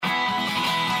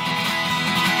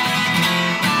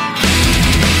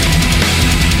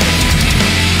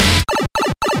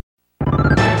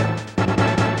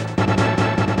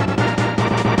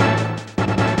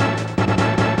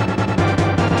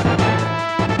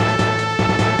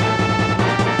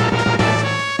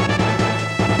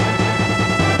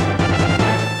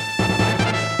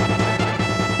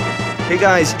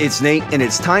guys, it's Nate, and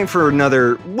it's time for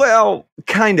another, well,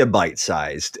 kind of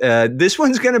bite-sized. This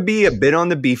one's going to be a bit on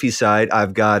the beefy side.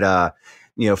 I've got,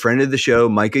 friend of the show,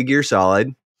 Micah Gear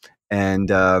Solid,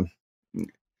 and,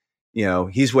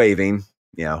 he's waving.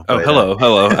 Oh, but,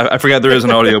 hello. I forgot there is an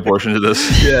audio portion to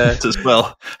this. Yeah, as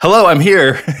well. Hello, I'm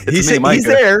here. He's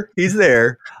there. He's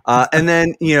there. And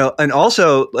then, and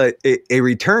also a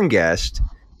return guest.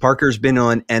 Parker's been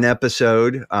on an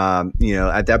episode.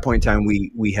 At that point in time,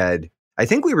 we had, I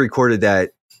think we recorded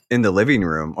that in the living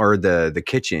room or the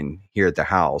kitchen here at the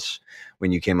house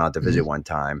when you came out to visit one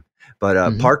time.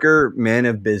 But Parker, man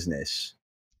of business.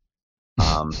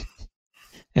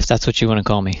 If that's what you want to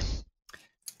call me.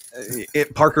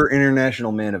 Parker,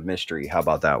 international man of mystery. How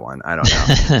about that one? I don't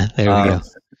know. There we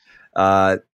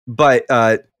go. But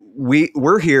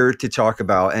we're here to talk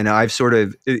about, and I've sort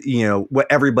of, what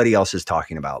everybody else is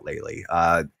talking about lately.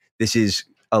 This is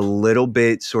a little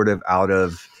bit sort of out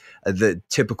of the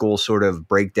typical sort of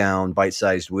breakdown,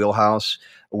 bite-sized wheelhouse.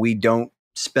 We don't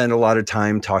spend a lot of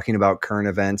time talking about current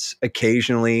events.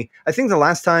 Occasionally, I think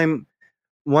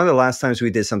one of the last times we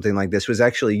did something like this was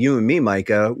actually you and me,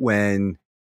 Micah, when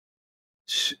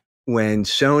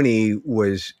Sony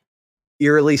was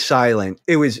eerily silent.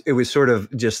 It was sort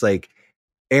of just like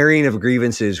airing of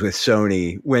grievances with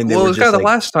Sony when they it was kind of the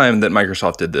last time that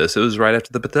Microsoft did this. It was right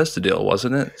after the Bethesda deal,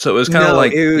 wasn't it? So it was kind of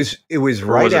like it was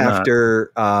right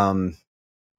after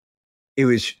it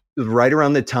was right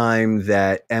around the time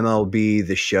that MLB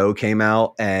The Show came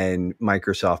out and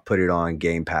Microsoft put it on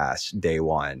Game Pass day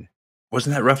one.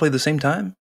 Wasn't that roughly the same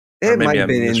time? It might have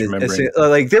been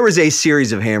like there was a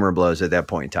series of hammer blows at that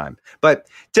point in time. But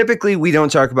typically we don't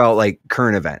talk about like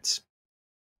current events.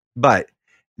 But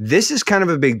this is kind of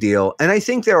a big deal. And I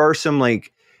think there are some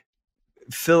like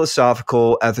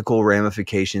philosophical, ethical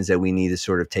ramifications that we need to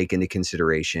sort of take into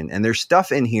consideration. And there's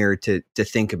stuff in here to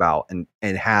think about and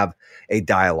have a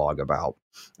dialogue about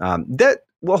that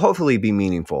will hopefully be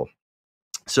meaningful.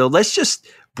 So let's just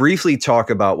briefly talk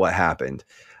about what happened.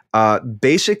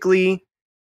 Basically,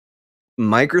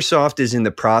 Microsoft is in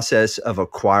the process of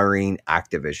acquiring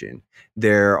Activision.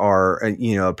 There are,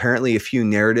 apparently a few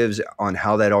narratives on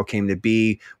how that all came to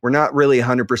be. We're not really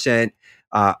 100%.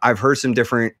 I've heard some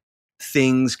different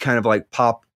things kind of like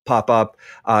pop up.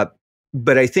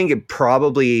 But I think it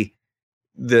probably,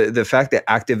 the fact that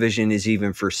Activision is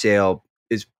even for sale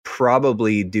is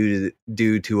probably due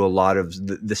to a lot of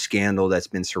the scandal that's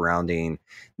been surrounding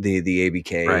the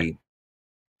ABK right.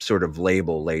 sort of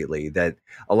label lately. That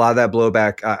a lot of that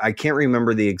blowback, I can't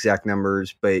remember the exact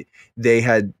numbers, but they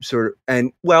had sort of,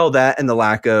 and the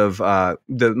lack of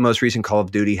the most recent Call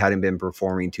of Duty hadn't been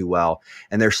performing too well,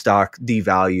 and their stock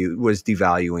was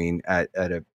devaluing at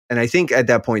a, and I think at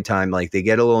that point in time, like they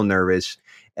get a little nervous,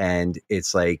 and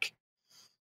it's like,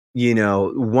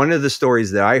 one of the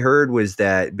stories that I heard was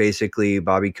that basically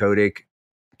Bobby Kotick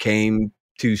came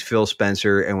to Phil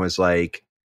Spencer and was like,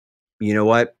 you know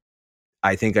what?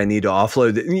 I think I need to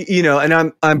offload,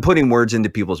 and I'm putting words into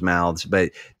people's mouths, but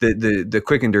the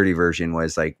quick and dirty version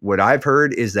was like, what I've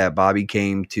heard is that Bobby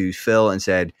came to Phil and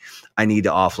said, I need to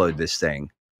offload this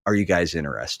thing. Are you guys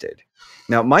interested?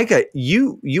 Now, Micah,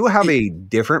 you have a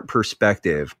different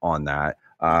perspective on that.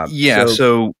 I've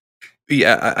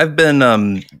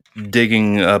been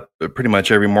digging up pretty much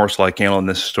every morsel I can on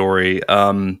this story.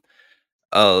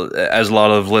 As a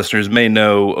lot of listeners may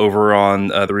know, over on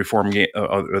the Reform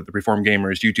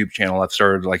Gamers YouTube channel, I've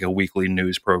started like a weekly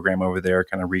news program over there,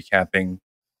 kind of recapping,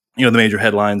 the major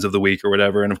headlines of the week or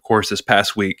whatever. And of course, this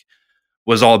past week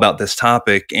was all about this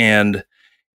topic. And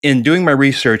in doing my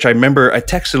research, I remember I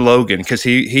texted Logan because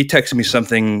he texted me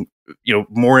something,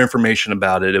 more information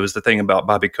about it. It was the thing about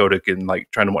Bobby Kotick and like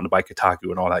want to buy Kotaku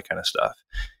and all that kind of stuff.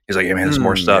 He's like, "Hey man, there's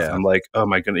more stuff." Yeah. I'm like, "Oh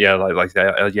my goodness, yeah, like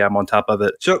that. Yeah, I'm on top of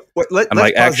it." So let's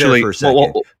like, actually, for a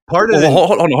second. Hold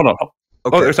on.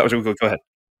 Okay, go ahead.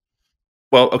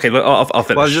 Well, okay, I'll finish.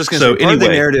 Well, I was just going to say, part of the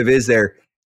narrative is there.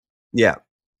 Yeah,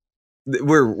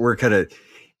 we're kind of.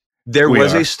 There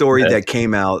was a story that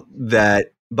came out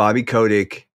that Bobby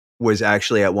Kotick was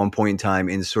actually at one point in time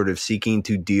in sort of seeking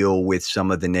to deal with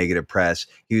some of the negative press.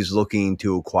 He was looking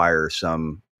to acquire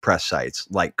some press sites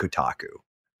like Kotaku.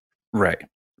 Right.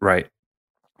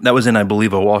 That was in, I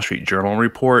believe, a Wall Street Journal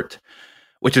report,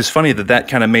 which is funny that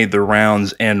kind of made the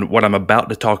rounds, and what I'm about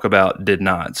to talk about did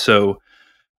not. So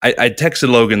I texted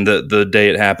Logan the day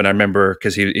it happened. I remember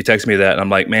because he texted me that, and I'm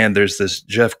like, man, there's this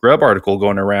Jeff Grubb article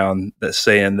going around that's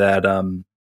saying that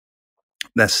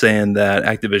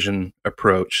Activision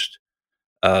approached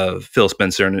Phil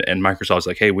Spencer and Microsoft's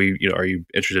like, hey, are you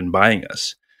interested in buying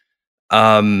us?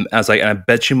 I was like, and I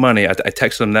bet you money. I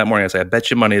texted him that morning. I was like, I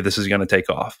bet you money this is going to take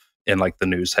off in like the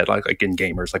news headline, like in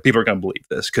gamers. Like people are going to believe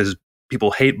this because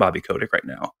people hate Bobby Kotick right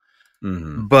now.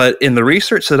 Mm-hmm. But in the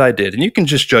research that I did, and you can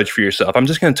just judge for yourself, I'm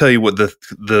just going to tell you what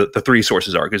the three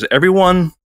sources are, because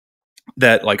everyone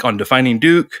that like on Defining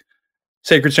Duke,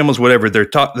 Sacred Symbols, whatever,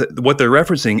 what they're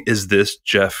referencing is this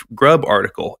Jeff Grubb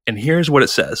article. And here's what it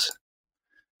says.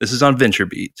 This is on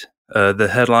VentureBeat. The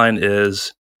headline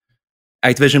is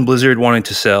Activision Blizzard wanting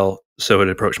to sell, so it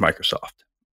approached Microsoft.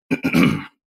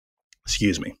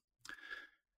 Excuse me.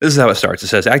 This is how it starts. It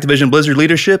says, Activision Blizzard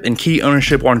leadership and key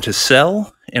ownership wanted to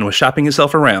sell and was shopping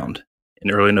itself around. In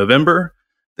early November,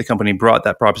 the company brought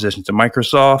that proposition to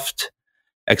Microsoft.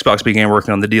 Xbox began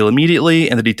working on the deal immediately,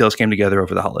 and the details came together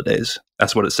over the holidays.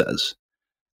 That's what it says.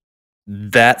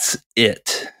 That's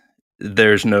it.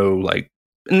 There's no, like,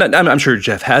 I'm sure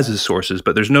Jeff has his sources,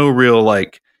 but there's no real,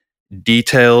 like,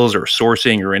 details or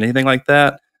sourcing or anything like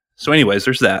that. So anyways,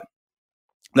 there's that.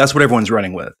 That's what everyone's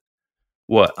running with.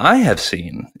 What I have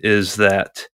seen is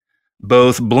that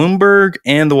both Bloomberg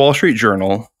and the Wall Street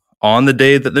Journal, on the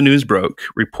day that the news broke,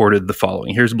 reported the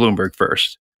following. Here's Bloomberg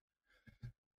first.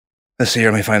 Let's see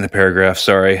here. Let me find the paragraph.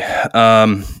 Sorry.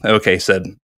 Okay, said,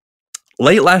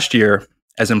 late last year,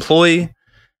 as employees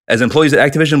at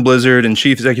Activision Blizzard and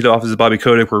Chief Executive Officer Bobby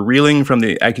Kotick were reeling from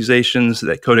the accusations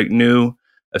that Kotick knew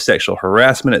of sexual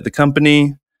harassment at the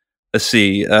company. Let's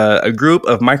see. A group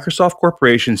of Microsoft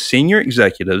Corporation senior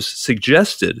executives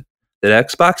suggested that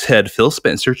Xbox head Phil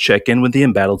Spencer check in with the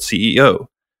embattled CEO.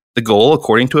 The goal,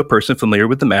 according to a person familiar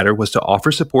with the matter, was to offer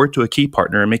support to a key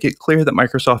partner and make it clear that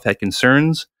Microsoft had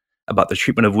concerns about the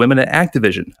treatment of women at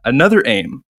Activision. Another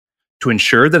aim, to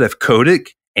ensure that if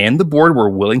Kotick and the board were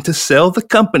willing to sell the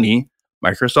company,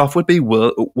 Microsoft would be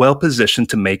well positioned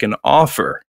to make an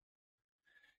offer.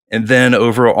 And then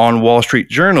over on Wall Street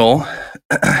Journal,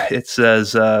 it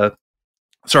says,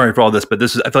 sorry for all this, but I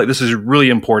feel like this is really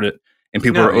important and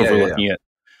people are overlooking it.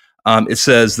 It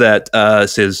says that,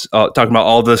 talking about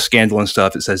all the scandal and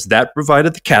stuff, it says that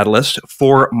provided the catalyst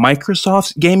for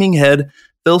Microsoft's gaming head,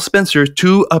 Phil Spencer,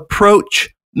 to approach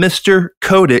Mr.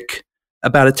 Kotick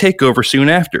about a takeover soon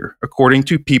after, according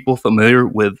to people familiar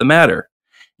with the matter.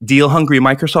 Deal-hungry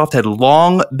Microsoft had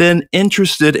long been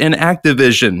interested in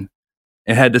Activision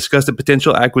and had discussed a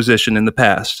potential acquisition in the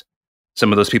past.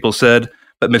 Some of those people said,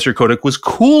 but Mr. Kotick was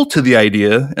cool to the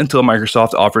idea until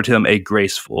Microsoft offered him a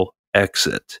graceful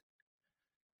exit.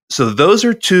 So those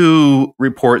are two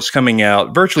reports coming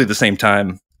out virtually at the same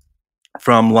time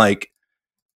from like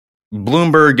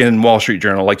Bloomberg and Wall Street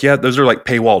Journal. Like, yeah, those are like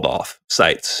paywalled off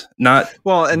sites, not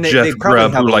and Jeff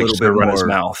Grubb, who likes to run his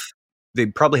mouth. They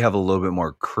probably have a little bit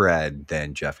more cred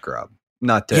than Jeff Grubb.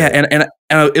 Not to, yeah, and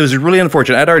it was really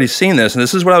unfortunate. I'd already seen this, and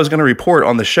this is what I was going to report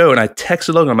on the show. And I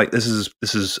texted Logan. I'm like, this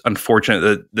is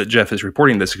unfortunate that Jeff is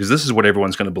reporting this, because this is what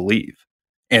everyone's going to believe.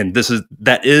 And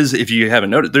that is, if you haven't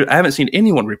noticed, I haven't seen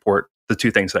anyone report the two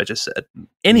things that I just said.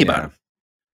 Anybody. Yeah.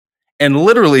 And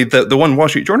literally, the one Wall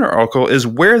Street Journal article is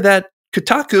where that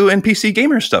Kotaku and PC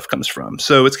Gamer stuff comes from.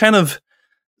 So it's kind of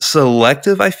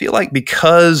selective, I feel like,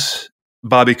 because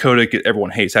Bobby Kotick,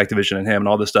 everyone hates Activision and him and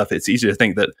all this stuff. It's easy to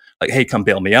think that, like, hey, come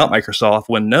bail me out, Microsoft,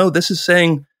 when no, this is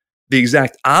saying the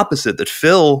exact opposite, that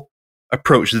Phil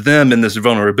approached them in this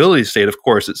vulnerability state. Of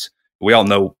course, we all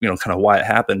know, kind of why it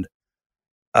happened.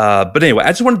 But anyway, I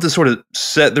just wanted to sort of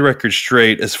set the record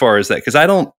straight as far as that, because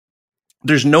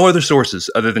there's no other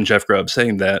sources other than Jeff Grubb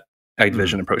saying that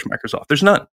Activision approached Microsoft. There's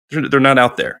none. They're not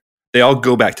out there. They all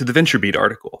go back to the VentureBeat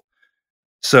article.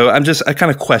 So I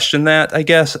kind of question that, I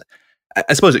guess.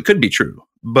 I suppose it could be true,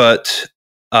 but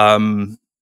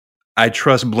I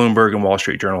trust Bloomberg and Wall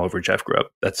Street Journal over Jeff Grubb.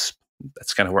 That's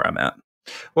kind of where I'm at.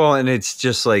 Well, and it's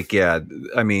just like, I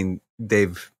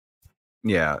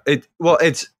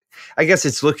guess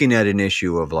it's looking at an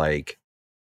issue of like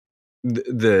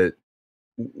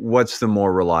what's the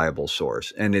more reliable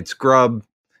source, and it's Grubb.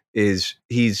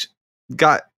 He's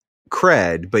got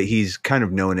cred, but he's kind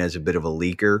of known as a bit of a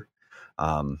leaker.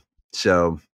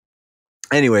 So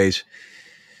anyways,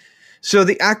 so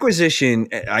the acquisition,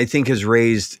 I think, has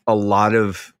raised a lot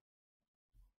of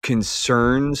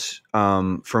concerns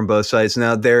from both sides.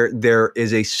 Now, there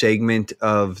is a segment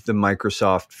of the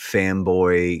Microsoft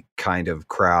fanboy kind of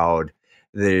crowd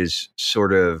that is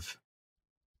sort of,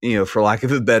 for lack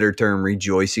of a better term,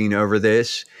 rejoicing over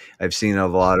this. I've seen a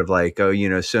lot of like,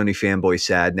 Sony fanboy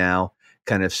sad now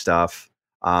kind of stuff.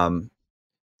 And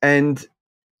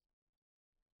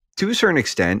to a certain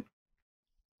extent,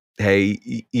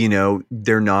 hey,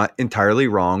 they're not entirely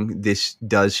wrong. This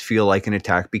does feel like an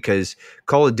attack because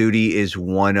Call of Duty is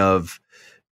one of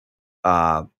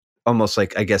almost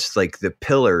like, I guess, like the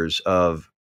pillars of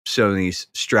Sony's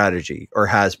strategy, or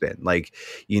has been. Like,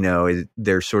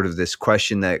 there's sort of this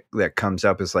question that comes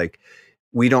up is like,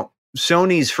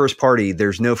 Sony's first party,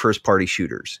 there's no first party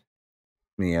shooters.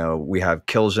 We have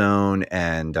Killzone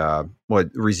and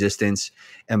Resistance,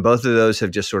 and both of those have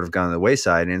just sort of gone to the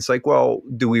wayside. And it's like, well,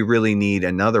 do we really need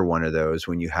another one of those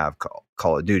when you have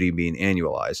Call of Duty being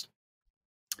annualized?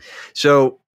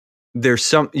 So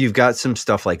you've got some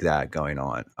stuff like that going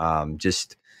on.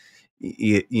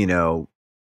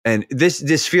 And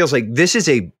this feels like this is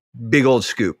a big old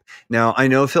scoop. Now, I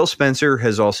know Phil Spencer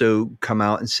has also come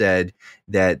out and said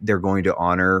that they're going to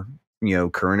honor,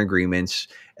 current agreements,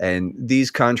 and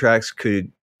these contracts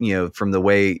could,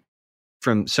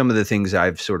 from some of the things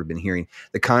I've sort of been hearing,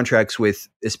 the contracts with,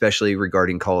 especially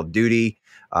regarding Call of Duty,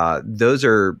 those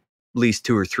are at least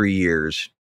 2 or 3 years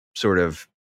sort of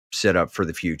set up for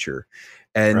the future.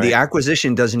 And right. The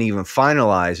acquisition doesn't even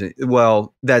finalize.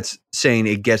 Well, that's saying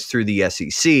it gets through the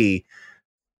SEC.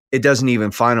 It doesn't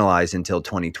even finalize until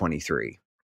 2023.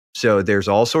 So there's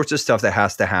all sorts of stuff that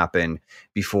has to happen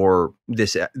before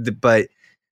this. But,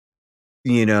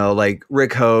 like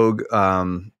Rick Hogue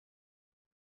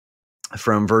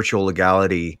from Virtual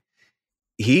Legality,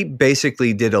 he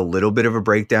basically did a little bit of a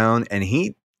breakdown, and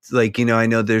he, I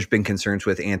know there's been concerns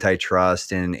with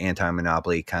antitrust and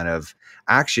anti-monopoly kind of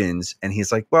actions. And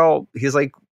he's like,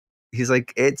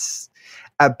 it's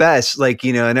at best,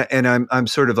 and I'm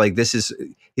sort of like,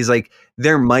 he's like,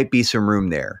 there might be some room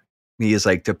there. He is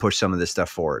like, to push some of this stuff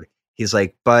forward. He's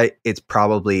like, but it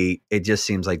just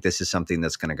seems like this is something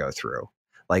that's going to go through.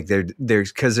 Like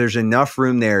there's enough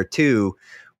room there too,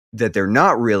 that they're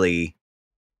not really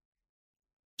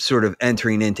sort of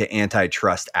entering into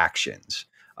antitrust actions.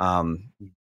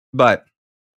 But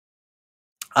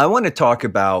I want to talk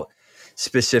about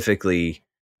specifically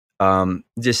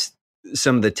just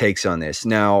some of the takes on this.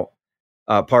 Now,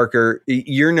 Parker,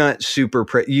 you're not super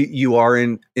you are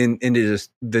into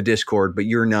the Discord, but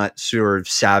you're not sort of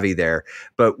savvy there.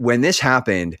 But when this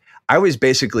happened, I was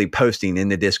basically posting in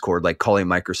the Discord, like calling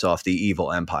Microsoft the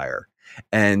evil empire.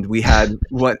 And we had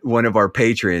one of our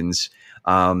patrons,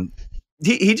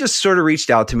 he just sort of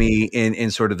reached out to me in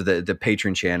sort of the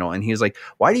patron channel, and he was like,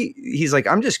 he's like,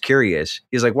 I'm just curious.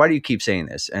 He's like, why do you keep saying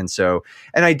this? And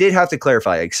I did have to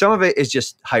clarify, like, some of it is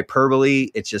just hyperbole.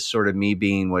 It's just sort of me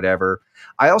being whatever.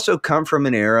 I also come from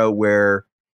an era where,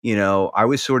 I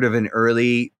was sort of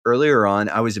earlier on,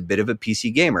 I was a bit of a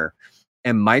PC gamer,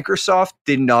 and Microsoft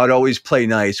did not always play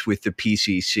nice with the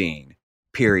PC scene,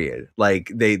 period.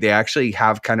 Like they actually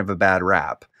have kind of a bad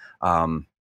rap.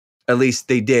 At least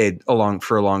they did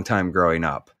for a long time growing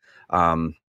up.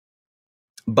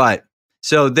 But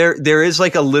so there is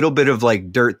like a little bit of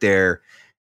like dirt there,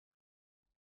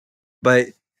 but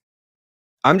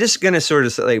I'm just going to sort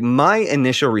of say, like, my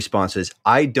initial response is,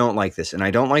 I don't like this. And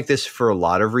I don't like this for a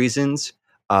lot of reasons.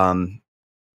 And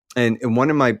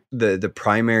one of the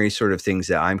primary sort of things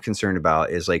that I'm concerned about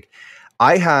is, like,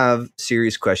 I have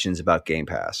serious questions about Game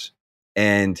Pass.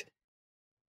 And,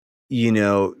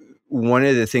 one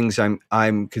of the things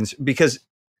I'm concerned, because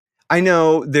I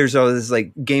know there's always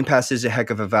like, Game Pass is a heck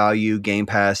of a value. Game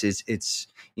Pass it's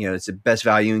the best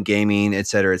value in gaming, et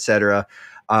cetera, et cetera.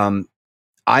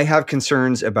 I have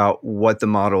concerns about what the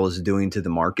model is doing to the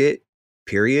market,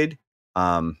 period.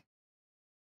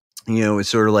 It's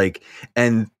sort of like,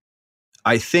 and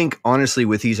I think honestly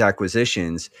with these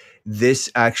acquisitions,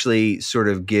 this actually sort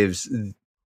of gives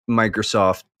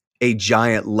Microsoft a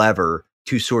giant lever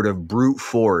to sort of brute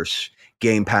force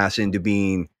Game Pass into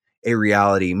being a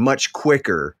reality much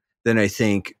quicker than I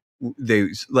think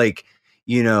it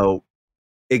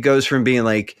goes from being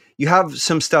like, you have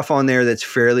some stuff on there that's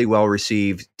fairly well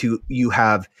received to you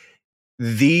have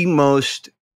the most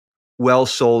well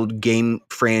sold game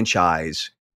franchise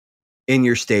in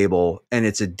your stable, and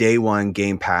it's a day one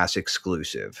Game Pass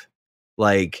exclusive.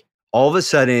 Like, all of a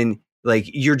sudden, like,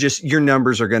 your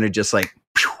numbers are going to just like,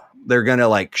 they're going to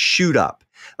like shoot up.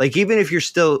 Like, even if you're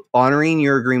still honoring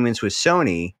your agreements with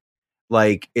Sony,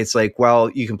 like, it's like, well,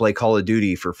 you can play Call of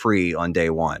Duty for free on day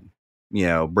one,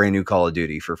 brand new Call of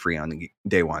Duty for free on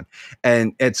day one.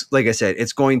 And it's, like I said,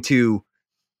 it's going to,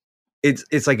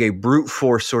 it's like a brute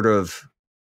force sort of,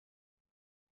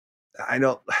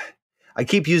 I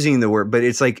keep using the word, but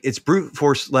it's like, it's brute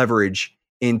force leverage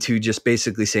into just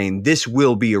basically saying this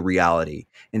will be a reality,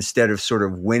 instead of sort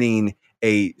of winning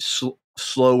a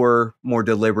slower, more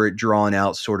deliberate, drawn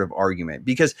out sort of argument.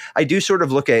 Because I do sort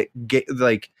of look at,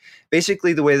 like,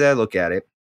 basically the way that I look at it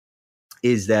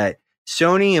is that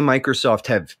Sony and Microsoft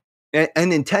have,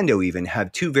 and Nintendo even,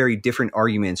 have two very different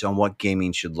arguments on what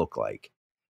gaming should look like.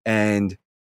 And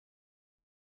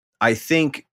I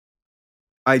think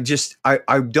I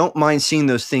don't mind seeing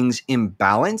those things in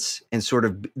balance and sort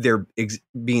of there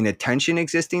being a tension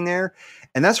existing there.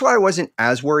 And that's why I wasn't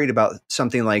as worried about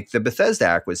something like the Bethesda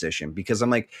acquisition, because I'm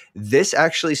like, this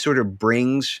actually sort of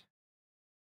brings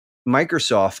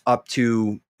Microsoft up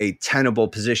to a tenable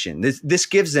position. This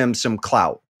gives them some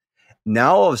clout.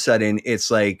 Now all of a sudden it's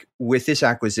like with this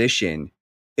acquisition,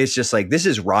 it's just like, this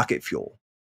is rocket fuel.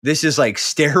 This is like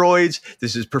steroids.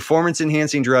 This is performance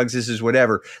enhancing drugs. This is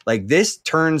whatever. Like this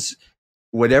turns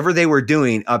whatever they were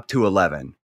doing up to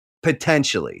 11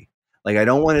 potentially. Like, I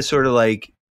don't want to sort of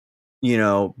like,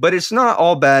 but it's not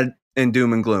all bad and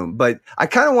doom and gloom, but I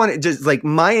kind of want it just like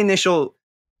my initial,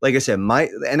 like I said,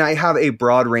 and I have a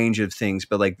broad range of things,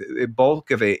 but like the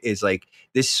bulk of it is like,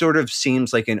 this sort of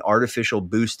seems like an artificial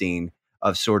boosting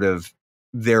of sort of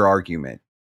their argument.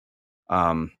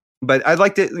 But I'd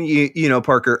like to,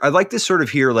 Parker, I'd like to sort of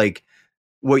hear like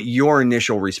what your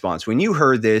initial response when you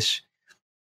heard this.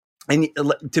 And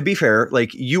to be fair,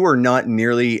 like you are not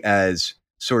nearly as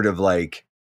sort of like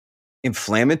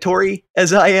inflammatory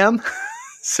as I am.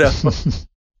 So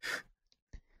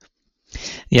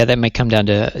yeah, that might come down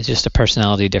to just a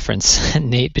personality difference,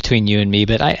 Nate, between you and me.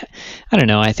 But I don't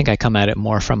know. I think I come at it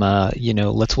more from a,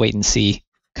 let's wait and see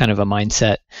kind of a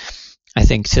mindset. I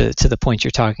think to the point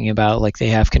you're talking about, like they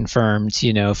have confirmed,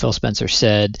 Phil Spencer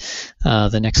said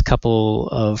the next couple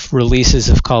of releases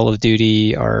of Call of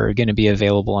Duty are going to be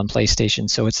available on PlayStation.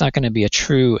 So it's not going to be a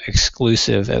true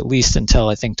exclusive, at least until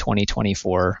I think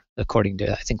 2024, according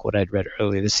to I think what I'd read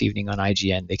earlier this evening on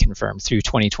IGN. They confirmed through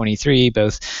 2023,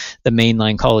 both the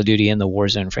mainline Call of Duty and the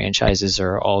Warzone franchises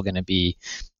are all going to be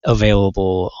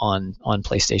available on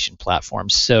PlayStation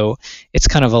platforms. So it's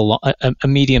kind of a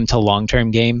medium to long-term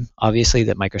game, obviously,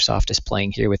 that Microsoft is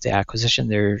playing here with the acquisition.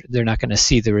 They're not going to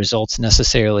see the results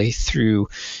necessarily through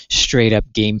straight up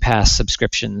Game Pass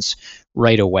subscriptions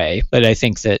right away. But I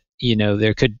think that,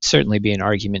 there could certainly be an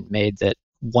argument made that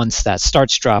once that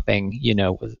starts dropping,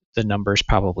 the numbers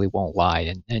probably won't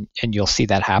lie and you'll see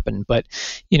that happen. But,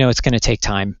 it's going to take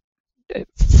time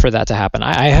for that to happen.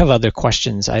 I have other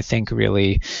questions, I think,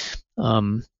 really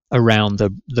around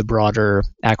the broader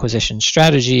acquisition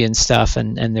strategy and stuff.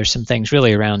 And there's some things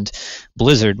really around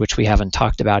Blizzard, which we haven't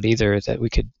talked about either, that we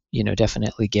could,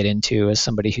 definitely get into as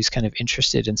somebody who's kind of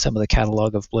interested in some of the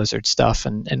catalog of Blizzard stuff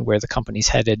and where the company's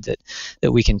headed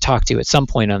that we can talk to at some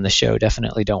point on the show.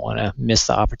 Definitely don't want to miss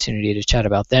the opportunity to chat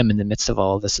about them in the midst of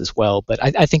all of this as well. But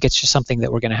I think it's just something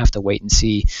that we're going to have to wait and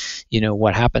see,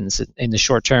 what happens in the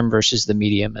short term versus the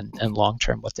medium and long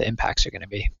term, what the impacts are going to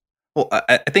be. Well,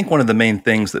 I think one of the main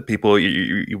things that people,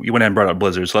 you went ahead and brought up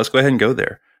Blizzard, so let's go ahead and go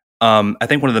there. I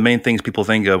think one of the main things people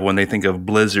think of when they think of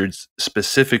Blizzards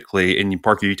specifically, and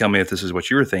Parker, you tell me if this is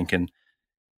what you were thinking,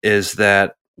 is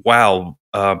that, wow,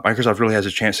 Microsoft really has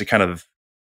a chance to kind of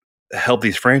help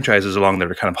these franchises along that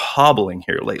are kind of hobbling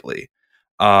here lately.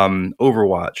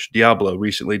 Overwatch, Diablo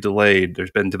recently delayed.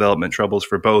 There's been development troubles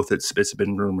for both. It's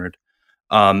been rumored.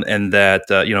 And that,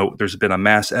 there's been a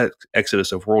mass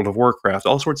exodus of World of Warcraft,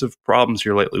 all sorts of problems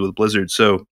here lately with Blizzard.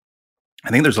 So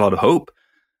I think there's a lot of hope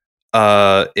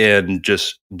in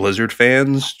just Blizzard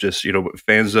fans, just,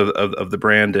 fans of the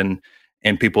brand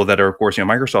and people that are, of course,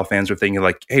 Microsoft fans are thinking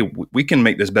like, hey, we can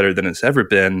make this better than it's ever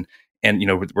been. And,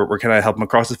 we're kind of helping them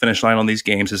across the finish line on these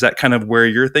games. Is that kind of where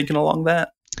you're thinking along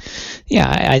that?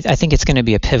 Yeah, I think it's going to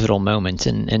be a pivotal moment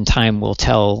and time will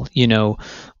tell,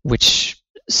 which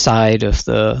side of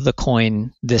the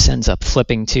coin this ends up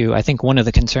flipping to. I think one of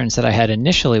the concerns that I had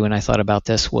initially when I thought about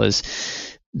this was,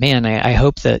 man, I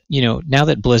hope that, now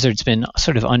that Blizzard's been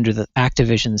sort of under the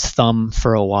Activision's thumb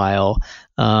for a while,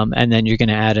 and then you're going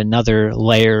to add another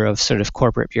layer of sort of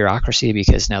corporate bureaucracy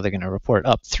because now they're going to report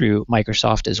up through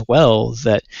Microsoft as well,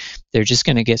 that they're just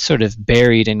going to get sort of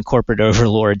buried in corporate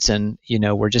overlords and,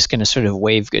 we're just going to sort of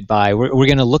wave goodbye. We're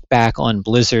going to look back on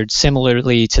Blizzard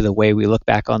similarly to the way we look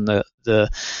back on the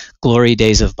glory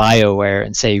days of BioWare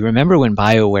and say, remember when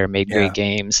BioWare made great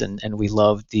games and we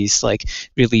loved these like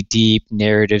really deep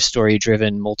narrative story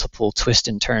driven multiple twist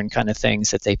and turn kind of things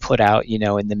that they put out,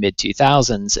 in the mid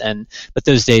 2000s. But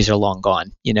those days are long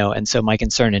gone, and so my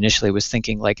concern initially was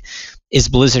thinking like, is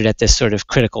Blizzard at this sort of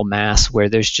critical mass where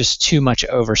there's just too much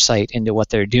oversight into what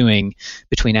they're doing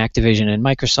between Activision and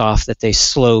Microsoft that they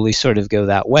slowly sort of go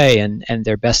that way and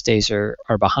their best days are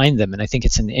behind them. And I think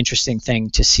it's an interesting thing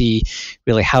to see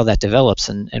really how that develops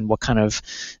and what kind of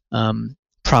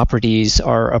properties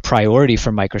are a priority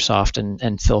for Microsoft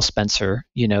and Phil Spencer,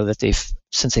 that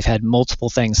since they've had multiple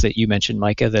things that you mentioned,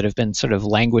 Micah, that have been sort of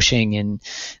languishing in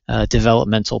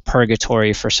developmental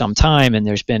purgatory for some time, and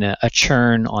there's been a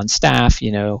churn on staff,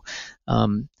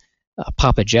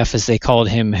 Papa Jeff, as they called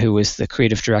him, who was the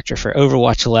creative director for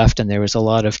Overwatch, left, and there was a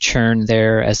lot of churn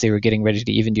there as they were getting ready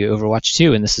to even do Overwatch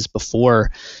 2, and this is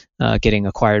before getting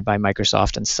acquired by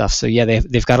Microsoft and stuff. So yeah,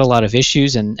 they've got a lot of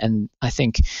issues, and I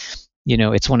think,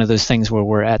 it's one of those things where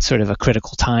we're at sort of a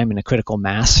critical time and a critical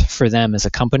mass for them as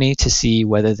a company to see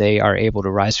whether they are able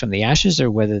to rise from the ashes or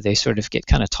whether they sort of get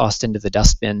kind of tossed into the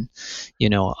dustbin, a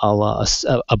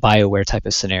BioWare type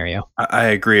of scenario. I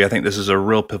agree. I think this is a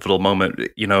real pivotal moment.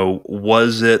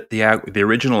 Was it the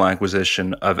original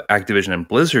acquisition of Activision and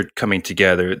Blizzard coming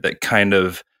together that kind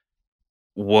of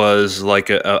was like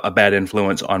a bad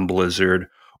influence on Blizzard,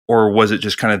 or was it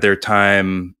just kind of their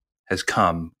time has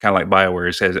come, kind of like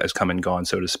BioWare has come and gone,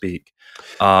 so to speak?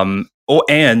 And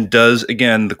does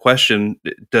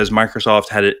Microsoft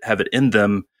have it in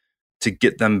them to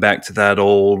get them back to that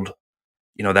old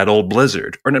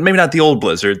Blizzard, or maybe not the old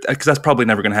Blizzard, because that's probably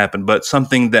never going to happen, but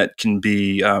something that can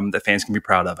be that fans can be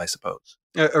proud of, I suppose.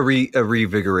 A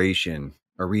reinvigoration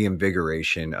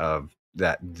of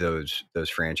those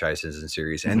franchises and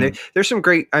series. And there's some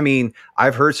great. I mean,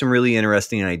 I've heard some really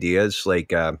interesting ideas,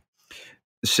 like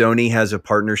Sony has a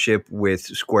partnership with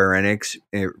Square Enix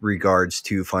in regards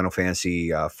to Final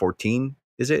Fantasy 14.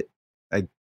 Is it? I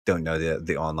don't know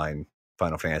the online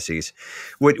Final Fantasies,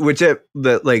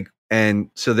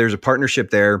 and so there's a partnership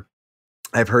there.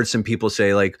 I've heard some people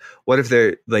say, like, what if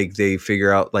they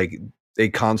figure out like a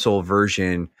console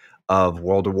version of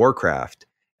World of Warcraft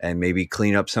and maybe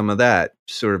clean up some of that,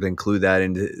 sort of include that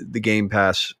into the Game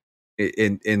Pass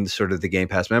in sort of the Game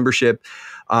Pass membership.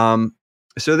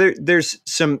 So there's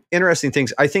some interesting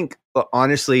things. I think,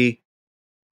 honestly,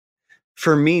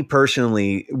 for me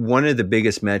personally, one of the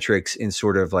biggest metrics in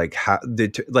sort of like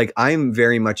I'm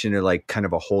very much into like kind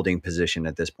of a holding position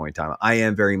at this point in time. I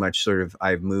am very much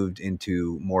I've moved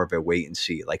into more of a wait and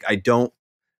see. Like I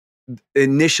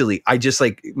just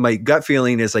like, my gut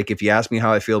feeling is like, if you ask me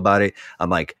how I feel about it, I'm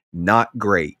like, not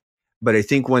great. But I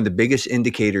think one of the biggest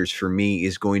indicators for me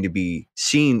is going to be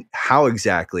seeing how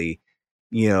exactly,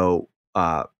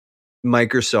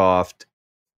 Microsoft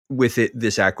with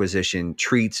this acquisition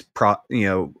treats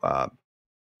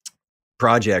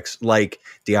projects like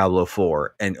Diablo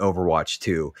 4 and Overwatch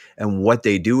 2 and what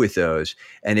they do with those.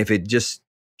 And if it just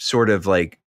sort of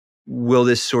like, will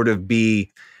this sort of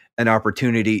be an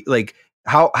opportunity, like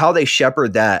how they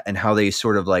shepherd that and how they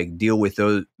sort of like deal with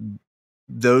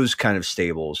those kind of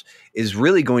stables is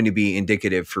really going to be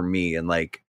indicative for me, and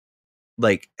like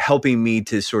helping me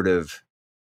to sort of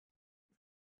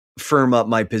firm up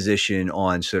my position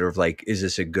on sort of like, is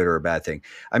this a good or a bad thing?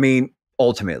 I mean,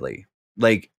 ultimately,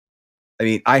 I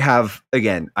have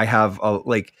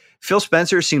Phil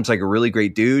Spencer seems like a really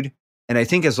great dude. And I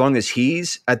think as long as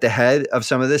he's at the head of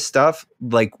some of this stuff,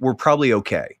 like, we're probably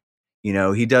okay.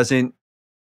 He doesn't,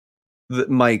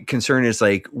 my concern is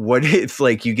like, what if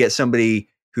like you get somebody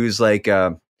who's like,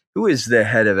 who is the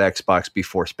head of Xbox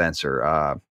before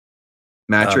Spencer?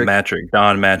 Don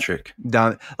Matrick.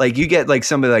 Like you get like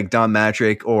somebody like Don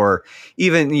Matrick, or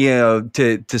even,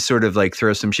 to sort of like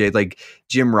throw some shade, like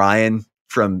Jim Ryan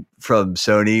from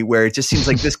Sony, where it just seems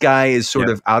like this guy is sort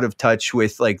of out of touch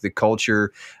with like the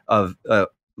culture of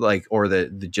or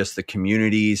just the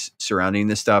communities surrounding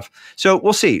this stuff. So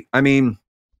we'll see. I mean,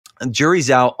 jury's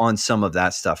out on some of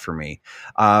that stuff for me.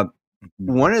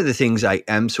 One of the things I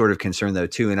am sort of concerned though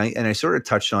too, and I sort of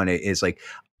touched on it, is like,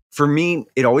 for me,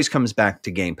 it always comes back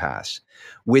to Game Pass.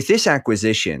 With this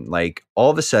acquisition, like all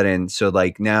of a sudden, so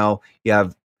like now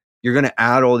you're going to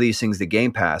add all these things to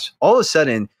Game Pass. All of a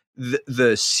sudden,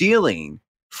 the ceiling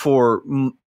for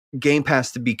Game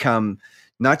Pass to become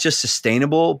not just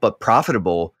sustainable, but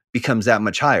profitable becomes that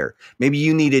much higher. Maybe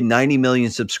you needed 90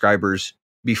 million subscribers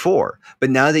before, but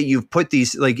now that you've put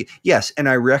these, like, yes, and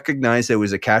I recognize there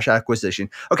was a cash acquisition.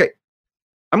 Okay.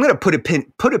 I'm going to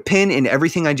put a pin in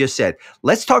everything I just said.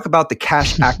 Let's talk about the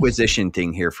cash acquisition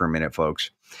thing here for a minute, folks.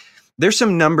 There's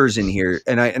some numbers in here,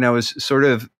 and I was sort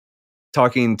of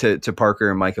talking to Parker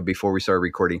and Micah before we started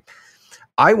recording.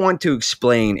 I want to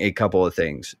explain a couple of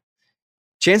things.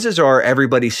 Chances are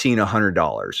everybody's seen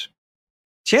 $100.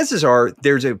 Chances are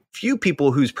there's a few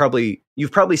people you've probably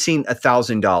seen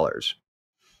 $1,000.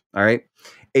 All right,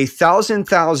 1,000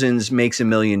 thousands makes $1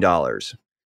 million.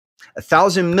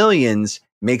 1,000 millions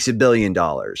makes $1 billion,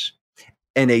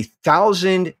 and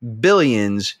 1,000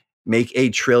 billions make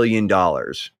 $1 trillion.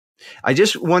 I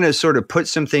just want to sort of put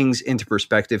some things into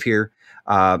perspective here.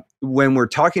 When we're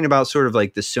talking about sort of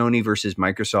like the Sony versus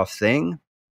Microsoft thing,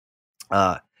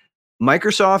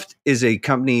 Microsoft is a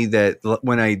company that,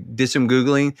 when I did some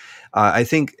Googling, I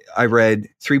think I read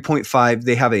 3.5.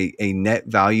 They have a net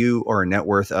value or a net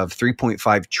worth of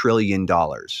 $3.5 trillion.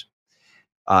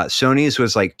 Sony's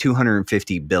was like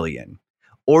 250 billion.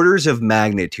 Orders of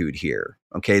magnitude here.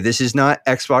 Okay, this is not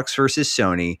Xbox versus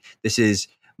Sony. This is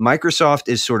Microsoft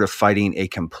is sort of fighting a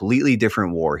completely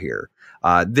different war here.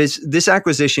 This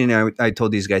acquisition, I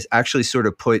told these guys, actually sort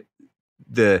of put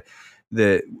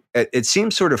it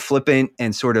seems sort of flippant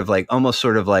and sort of like almost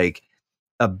sort of like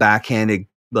a backhanded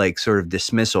like sort of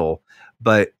dismissal.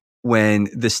 But when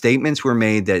the statements were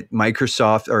made that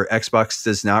Microsoft or Xbox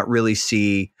does not really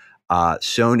see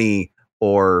Sony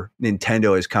or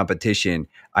Nintendo as competition,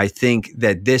 I think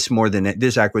that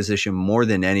this acquisition more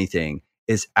than anything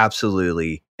is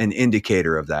absolutely an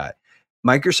indicator of that.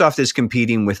 Microsoft is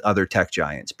competing with other tech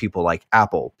giants, people like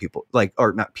Apple,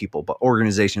 but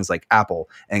organizations like Apple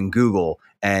and Google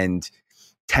and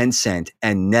Tencent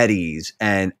and NetEase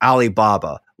and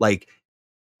Alibaba, like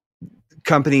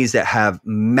companies that have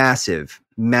massive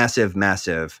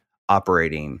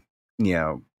operating,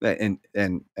 and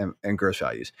gross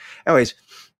values. Anyways,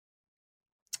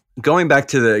 going back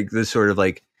to the sort of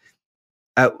like,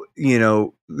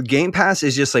 Game Pass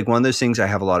is just like one of those things I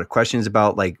have a lot of questions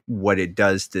about, like what it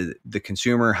does to the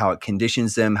consumer, how it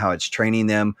conditions them, how it's training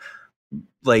them,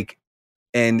 like,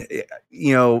 and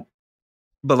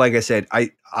but like I said,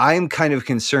 I'm kind of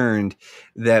concerned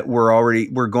that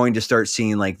we're going to start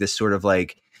seeing like this sort of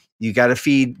like, you got to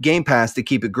feed Game Pass to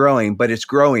keep it growing, but it's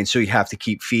growing, so you have to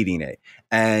keep feeding it.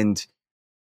 And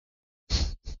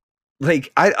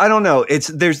like, I don't know.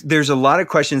 There's a lot of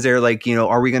questions there. Like,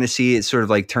 are we going to see it sort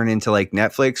of like turn into like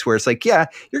Netflix, where it's like, yeah,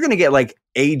 you're going to get like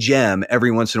a gem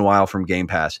every once in a while from Game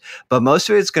Pass, but most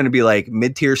of it's going to be like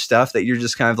mid-tier stuff that you're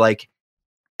just kind of like,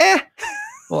 eh.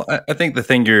 Well, I think the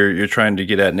thing you're trying to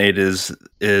get at, Nate, is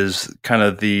kind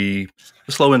of the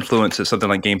slow influence that something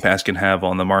like Game Pass can have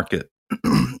on the market,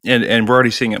 and we're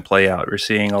already seeing it play out. We're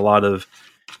seeing a lot of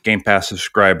Game Pass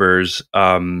subscribers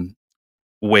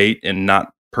wait and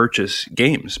not purchase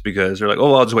games because they're like, oh,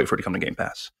 well, I'll just wait for it to come to Game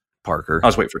Pass. Parker, I'll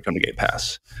just wait for it to come to Game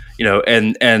Pass.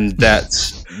 And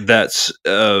that's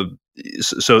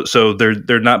so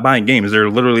they're not buying games. They're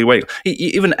literally waiting.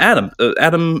 Even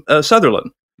Adam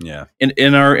Sutherland. Yeah.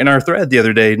 In our thread the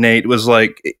other day, Nate was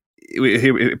like,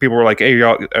 people were like, hey,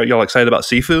 are y'all excited about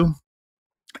Sifu?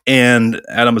 And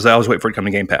Adam was like, I was waiting for it to come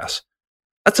to Game Pass.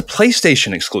 That's a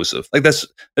PlayStation exclusive. Like that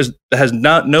has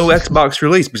no Xbox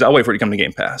release because I'll wait for it to come to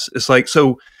Game Pass. It's like,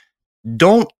 so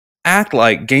don't act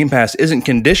like Game Pass isn't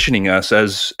conditioning us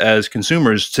as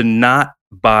consumers to not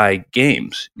buy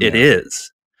games. Yeah. It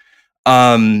is.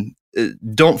 Don't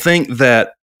think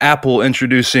that Apple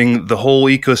introducing the whole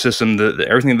ecosystem,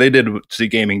 everything they did to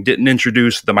gaming, didn't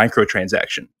introduce the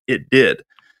microtransaction. It did.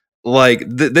 Like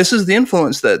this is the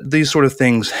influence that these sort of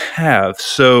things have.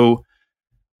 So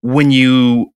when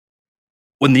the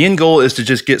end goal is to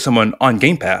just get someone on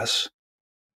Game Pass,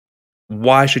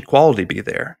 why should quality be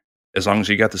there? As long as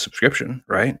you got the subscription,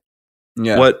 right?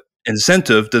 Yeah. What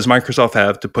incentive does Microsoft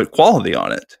have to put quality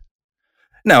on it?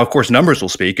 Now, of course, numbers will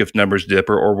speak if numbers dip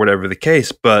or whatever the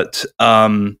case, but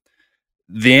the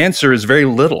answer is very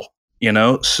little,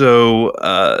 So,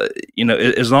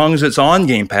 as long as it's on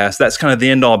Game Pass, that's kind of the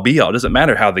end all be all. It doesn't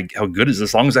matter how good it is,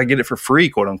 as long as I get it for free,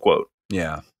 quote unquote.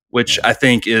 Yeah. Which I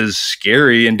think is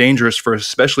scary and dangerous for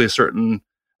especially a certain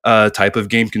type of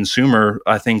game consumer.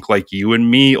 I think like you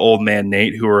and me, old man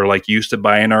Nate, who are like used to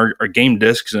buying our game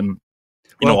discs and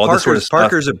all this sort of stuff.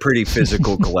 Parker's a pretty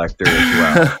physical collector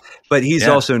as well, but he's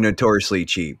also notoriously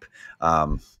cheap.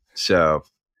 So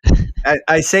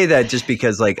I say that just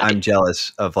because like I'm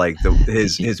jealous of like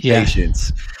his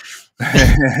patience.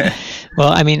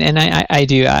 Well, I mean, and I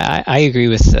do. I agree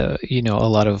with a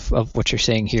lot of what you're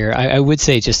saying here. I would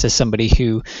say, just as somebody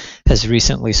who has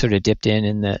recently sort of dipped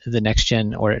in the next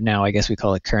gen, or now I guess we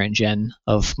call it current gen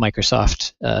of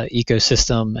Microsoft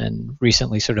ecosystem, and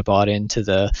recently sort of bought into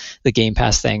the Game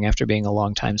Pass thing after being a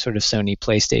long time sort of Sony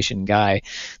PlayStation guy.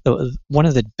 One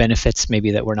of the benefits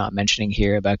maybe that we're not mentioning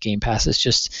here about Game Pass is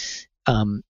just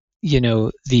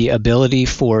the ability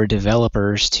for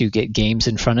developers to get games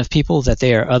in front of people that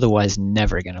they are otherwise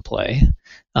never going to play.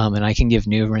 And I can give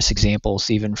numerous examples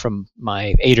even from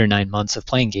my 8 or 9 months of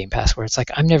playing Game Pass where it's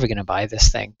like, I'm never going to buy this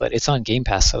thing, but it's on Game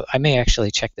Pass, so I may actually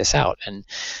check this out. And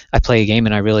I play a game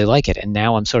and I really like it. And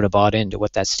now I'm sort of bought into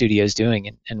what that studio is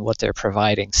doing and what they're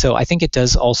providing. So I think it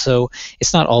does also,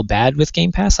 it's not all bad with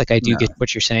Game Pass. Like I do get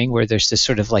what you're saying, where there's this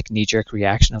sort of like knee-jerk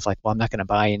reaction of like, well, I'm not going to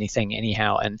buy anything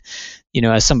anyhow. And,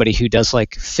 as somebody somebody who does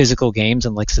like physical games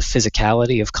and likes the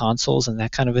physicality of consoles and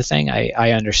that kind of a thing,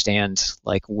 I understand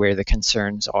like where the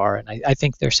concerns are, and I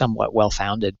think they're somewhat well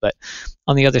founded. But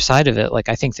on the other side of it, like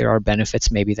I think there are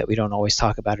benefits maybe that we don't always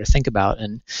talk about or think about,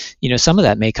 and some of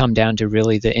that may come down to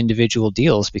really the individual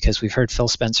deals, because we've heard Phil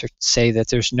Spencer say that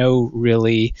there's no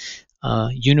really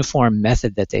uniform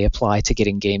method that they apply to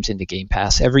getting games into Game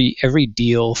Pass. Every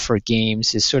deal for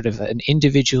games is sort of an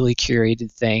individually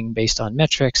curated thing based on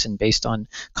metrics and based on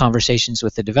conversations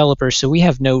with the developers. So we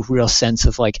have no real sense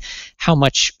of like how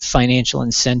much financial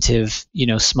incentive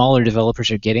smaller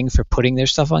developers are getting for putting their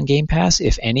stuff on Game Pass,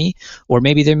 if any, or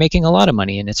maybe they're making a lot of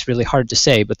money, and it's really hard to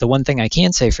say. But the one thing I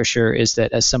can say for sure is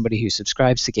that as somebody who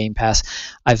subscribes to Game Pass,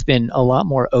 I've been a lot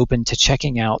more open to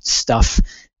checking out stuff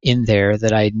in there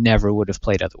that I never would have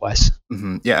played otherwise.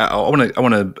 Mm-hmm. Yeah, I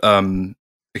want to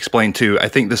explain too. I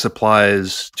think this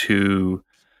applies to,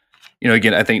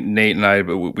 again, I think Nate and I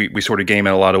we sort of game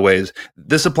in a lot of ways.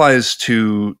 This applies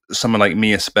to someone like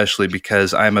me, especially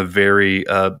because I'm a very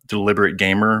deliberate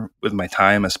gamer with my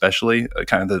time, especially.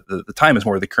 Kind of the time is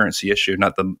more the currency issue,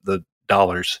 not the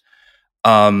dollars.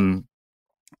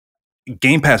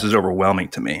 Game Pass is overwhelming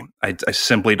to me. I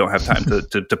simply don't have time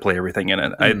to play everything in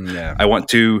it. I want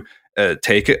to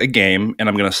take a game and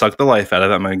I'm going to suck the life out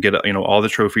of it. I'm going to get all the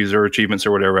trophies or achievements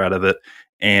or whatever out of it,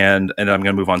 and I'm going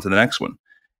to move on to the next one.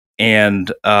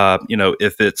 And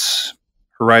if it's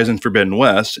Horizon Forbidden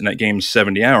West and that game's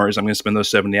 70 hours, I'm going to spend those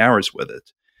 70 hours with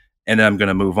it, and then I'm going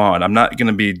to move on. I'm not going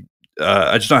to be.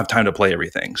 I just don't have time to play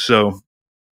everything. So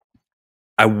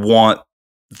I want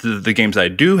the games I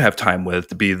do have time with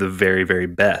to be the very, very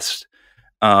best.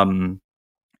 And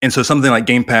so something like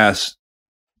Game Pass,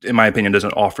 in my opinion,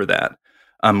 doesn't offer that.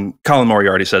 Colin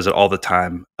Moriarty says it all the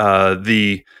time.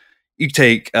 You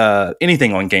take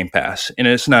anything on Game Pass, and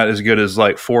it's not as good as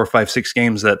like 4, 5, 6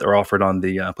 games that are offered on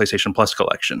the PlayStation Plus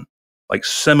collection, like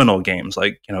seminal games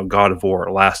like God of War,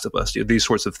 Last of Us, these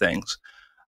sorts of things.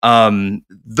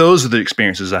 Those are the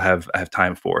experiences I have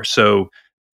time for. So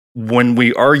when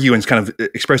we argue and kind of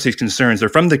express these concerns, they're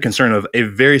from the concern of a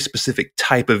very specific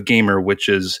type of gamer, which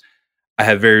is I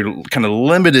have very kind of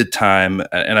limited time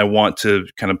and I want to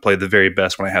kind of play the very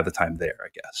best when I have the time there, I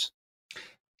guess.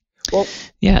 Well,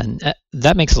 yeah, and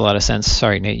that makes a lot of sense.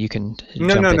 Sorry, Nate, you can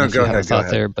jump in if you have a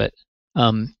thought there, but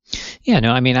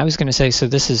I mean, I was going to say, so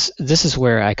this is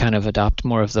where I kind of adopt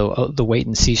more of the wait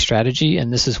and see strategy,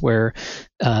 and this is where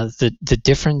the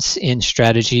difference in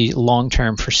strategy long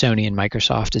term for Sony and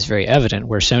Microsoft is very evident.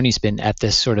 Where Sony's been at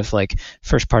this sort of like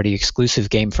first party exclusive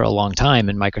game for a long time,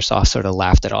 and Microsoft sort of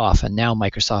laughed it off, and now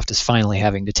Microsoft is finally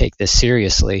having to take this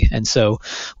seriously. And so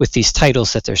with these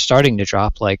titles that they're starting to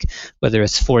drop, like whether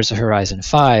it's Forza Horizon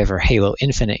 5 or Halo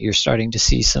Infinite, you're starting to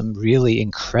see some really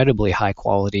incredibly high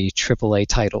quality AAA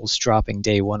titles dropping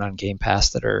day one on Game Pass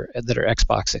that are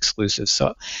Xbox exclusive.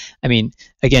 So, I mean,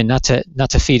 again, not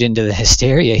to feed into the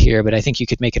hysteria here, but I think you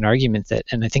could make an argument that,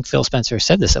 and I think Phil Spencer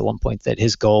said this at one point, that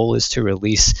his goal is to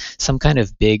release some kind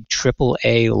of big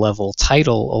AAA level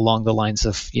title along the lines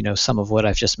of some of what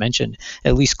I've just mentioned,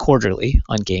 at least quarterly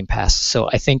on Game Pass. So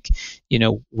I think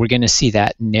we're going to see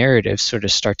that narrative sort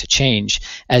of start to change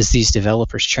as these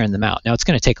developers churn them out. Now it's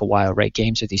going to take a while, right?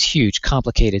 Games are these huge,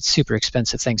 complicated, super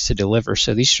expensive things to deliver.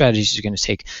 So these strategies are going to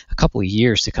take a couple of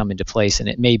years to come into place, and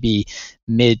it may be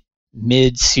mid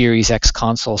Series X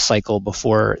console cycle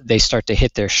before they start to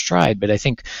hit their stride. But I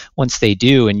think once they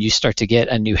do, and you start to get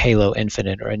a new Halo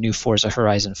Infinite or a new Forza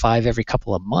Horizon 5 every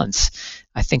couple of months,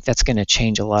 I think that's going to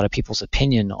change a lot of people's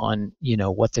opinion on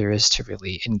what there is to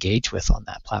really engage with on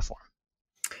that platform.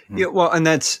 Yeah, well, and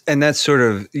that's sort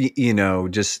of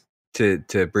just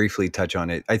to briefly touch on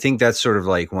it. I think that's sort of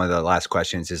like one of the last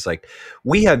questions is like,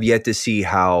 we have yet to see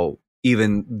how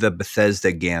even the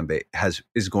Bethesda gambit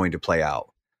is going to play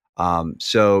out.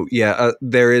 So yeah,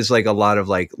 there is like a lot of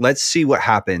like, let's see what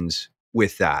happens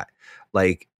with that.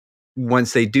 Like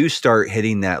once they do start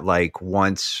hitting that, like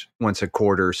once a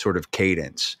quarter sort of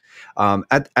cadence,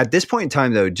 at this point in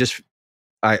time though,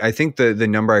 I think the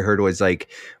number I heard was like,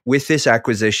 with this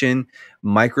acquisition,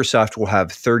 Microsoft will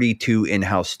have 32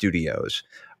 in-house studios.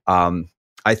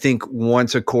 I think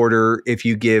once a quarter, if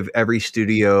you give every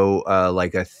studio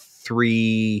like a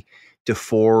 3 to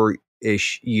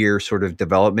 4-ish year sort of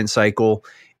development cycle,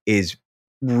 is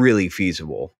really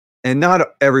feasible. And not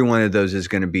every one of those is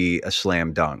going to be a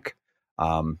slam dunk.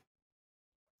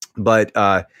 But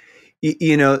there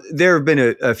have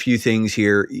been a few things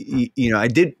here. I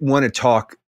did want to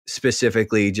talk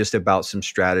specifically just about some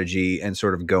strategy and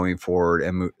sort of going forward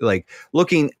and like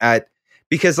looking at,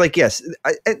 because like, yes,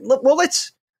 well,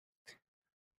 let's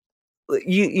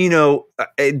you know,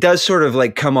 it does sort of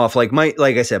like come off like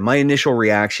I said, my initial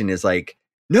reaction is like,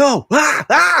 no,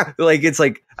 like it's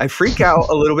like I freak out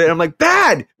a little bit. I'm like,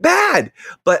 bad.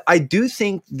 But I do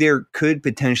think there could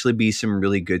potentially be some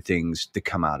really good things to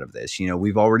come out of this. You know,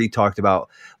 we've already talked about,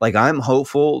 like, I'm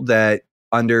hopeful that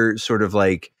under sort of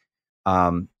like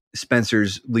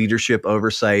Spencer's leadership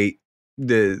oversight,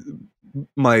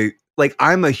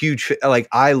 I'm a huge, like,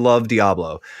 I love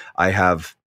Diablo. I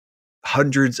have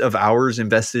hundreds of hours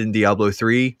invested in Diablo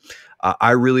 3.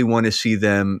 I really want to see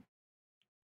them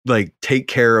like take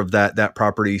care of that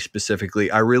property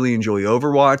specifically. I really enjoy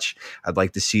Overwatch. I'd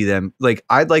like to see them, like,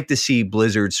 I'd like to see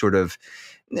Blizzard sort of,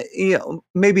 you know,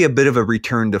 maybe a bit of a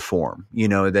return to form, you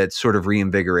know, that sort of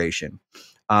reinvigoration.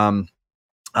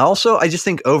 Also, I just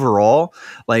think overall,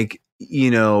 like,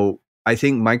 you know, I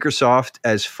think Microsoft,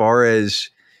 as far as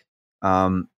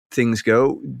things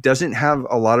go, doesn't have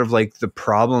a lot of like the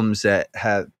problems that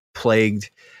have plagued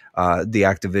the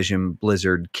Activision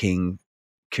Blizzard King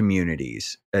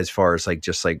communities, as far as like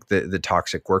just like the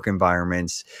toxic work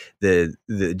environments, the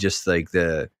just like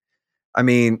the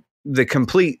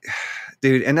complete,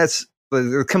 dude, and that's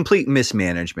the complete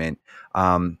mismanagement.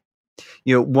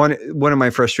 You know, one of my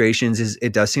frustrations is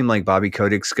it does seem like Bobby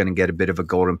Kotick's going to get a bit of a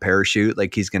golden parachute.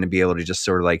 Like, he's going to be able to just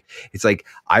sort of like, it's like,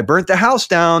 I burnt the house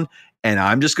down and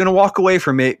I'm just going to walk away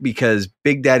from it because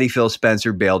Big Daddy Phil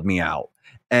Spencer bailed me out.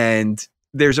 And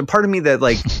there's a part of me that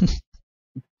like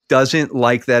doesn't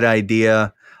like that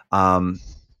idea.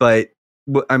 But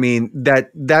I mean,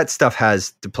 that stuff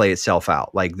has to play itself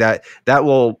out. Like that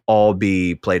will all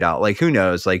be played out. Like, who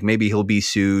knows? Like, maybe he'll be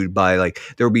sued by, like,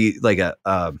 there'll be like a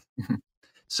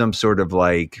some sort of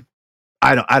like,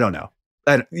 I don't know.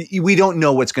 We don't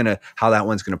know how that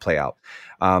one's gonna play out.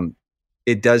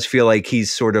 It does feel like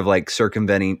he's sort of like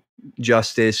circumventing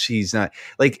justice. He's not,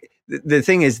 like, the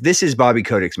thing is, this is Bobby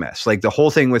Kotick's mess. Like, the whole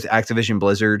thing with Activision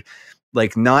Blizzard,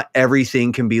 like, not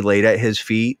everything can be laid at his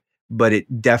feet, but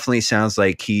it definitely sounds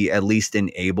like he at least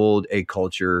enabled a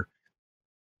culture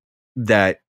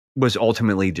that was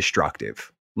ultimately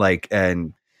destructive. Like,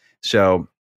 and so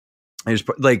there's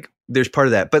part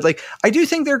of that, but like, I do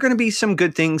think there are going to be some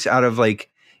good things out of, like,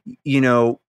 you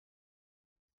know,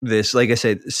 this, like I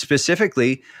said,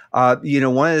 specifically, you know,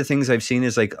 one of the things I've seen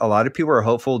is like a lot of people are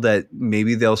hopeful that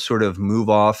maybe they'll sort of move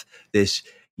off this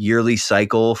yearly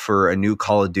cycle for a new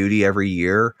Call of Duty every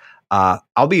year.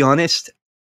 I'll be honest,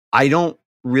 I don't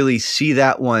really see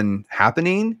that one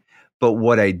happening, but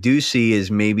what I do see is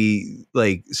maybe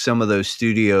like some of those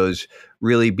studios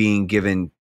really being given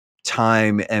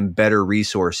time and better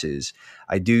resources.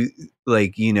 I do,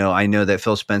 like, you know, I know that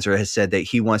Phil Spencer has said that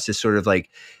he wants to sort of like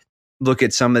look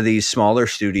at some of these smaller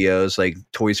studios like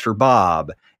Toys for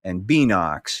Bob and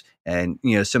Beanox and,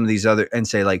 you know, some of these other, and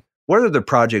say like, what are the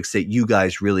projects that you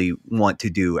guys really want to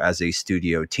do as a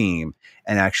studio team,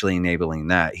 and actually enabling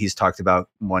that. He's talked about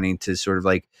wanting to sort of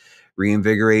like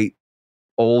reinvigorate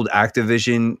old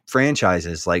Activision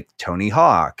franchises like Tony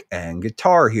Hawk and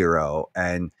Guitar Hero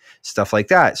and stuff like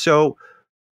that. So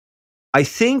I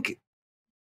think,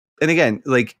 and again,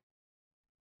 like,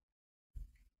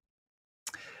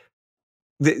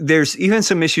 there's even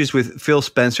some issues with Phil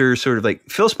Spencer. Sort of like,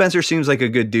 Phil Spencer seems like a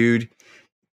good dude.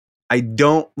 I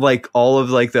don't like all of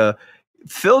like the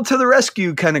Phil to the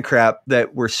rescue kind of crap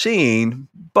that we're seeing,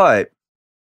 but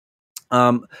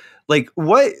like,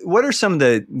 what are some of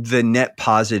the net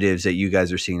positives that you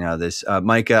guys are seeing out of this?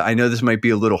 Micah, I know this might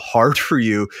be a little hard for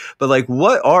you, but like,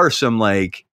 what are some,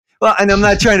 like, well, and I'm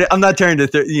not trying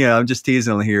to, you know, I'm just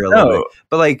teasing here a little bit,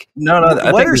 but like,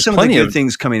 what are some of the good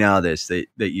things coming out of this that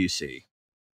you see?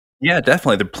 Yeah,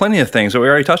 definitely. There are plenty of things. So we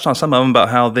already touched on some of them about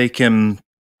how they can,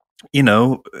 you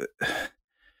know,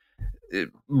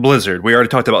 Blizzard. We already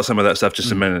talked about some of that stuff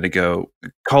just a minute ago.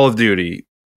 Call of Duty,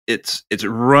 it's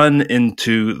run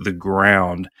into the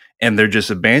ground, and they're just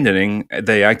abandoning.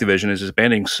 Activision is just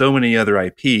abandoning so many other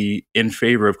IP in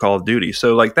favor of Call of Duty.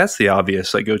 So like, that's the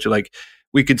obvious. Like, go to, like,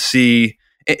 we could see,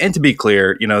 and to be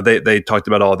clear, you know, they talked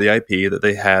about all the IP that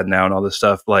they had now and all this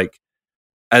stuff, like,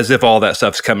 as if all that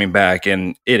stuff's coming back,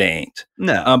 and it ain't.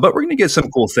 No, but we're going to get some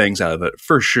cool things out of it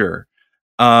for sure.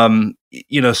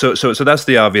 You know, so that's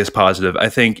the obvious positive, I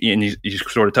think. And you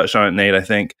sort of touched on it, Nate. I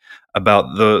think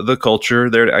about the culture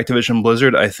there at Activision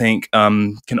Blizzard, I think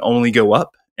can only go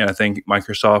up, and I think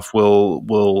Microsoft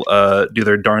will do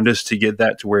their darndest to get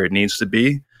that to where it needs to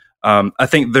be. I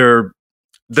think they're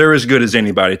as good as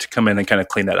anybody to come in and kind of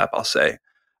clean that up, I'll say.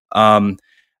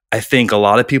 I think a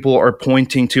lot of people are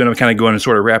pointing to, and I'm kind of going in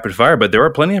sort of rapid fire, but there are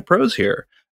plenty of pros here.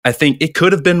 I think it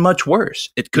could have been much worse.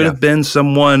 It could have been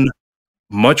someone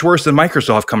much worse than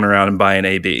Microsoft coming around and buying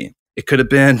AB. It could have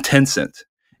been Tencent.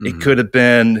 It could have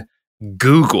been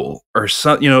Google or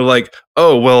something, like,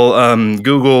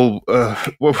 Google,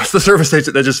 what's the service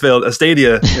that just failed?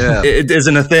 Stadia. Yeah. It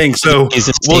isn't a thing. So it's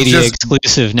a Stadia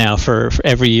exclusive now for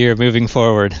every year moving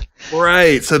forward.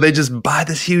 Right. So they just buy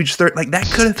this huge like that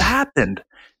could have happened.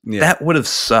 Yeah. That would have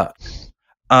sucked.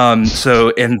 So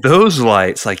in those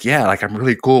lights, I'm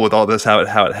really cool with all this, how it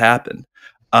happened.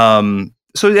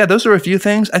 So yeah, those are a few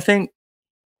things. I think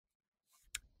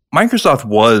Microsoft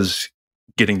was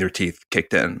getting their teeth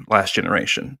kicked in last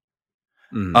generation.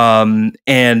 And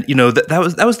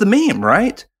that was the meme,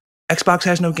 right? Xbox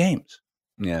has no games.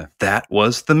 Yeah. That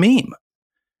was the meme.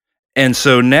 And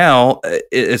so now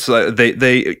it's like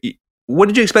they what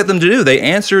did you expect them to do? They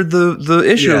answered the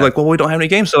issue like, well, we don't have any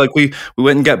games. So like we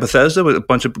went and got Bethesda with a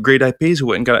bunch of great IPs. We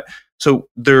went and got it. So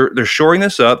they're shoring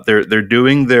this up. They're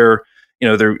doing their,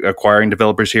 they're acquiring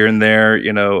developers here and there,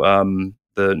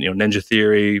 the Ninja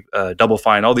Theory, Double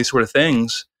Fine, all these sort of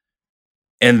things,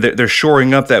 and they're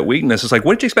shoring up that weakness. It's like,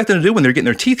 what did you expect them to do when they're getting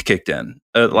their teeth kicked in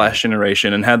last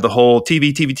generation and had the whole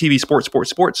TV,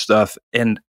 sports stuff?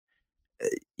 And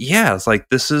yeah, it's like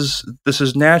this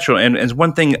is natural. And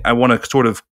one thing I want to sort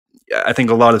of, I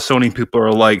think a lot of Sony people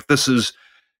are like, this is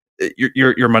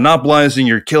you're monopolizing,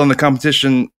 you're killing the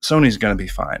competition. Sony's going to be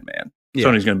fine, man. Yeah.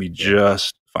 Sony's going to be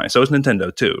just fine. So is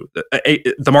Nintendo too.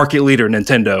 The market leader,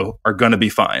 Nintendo, are going to be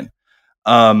fine.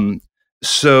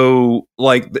 So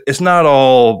like it's not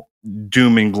all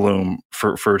doom and gloom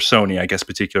for Sony, I guess,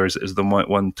 particular is the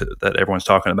one that everyone's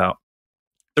talking about.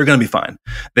 They're going to be fine.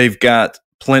 They've got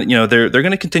plenty, they're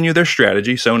going to continue their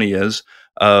strategy. Sony is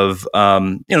of,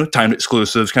 timed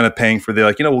exclusives, kind of paying for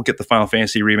the, we'll get the Final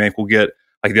Fantasy remake. We'll get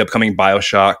like the upcoming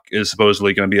BioShock is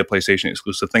supposedly going to be a PlayStation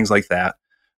exclusive, things like that.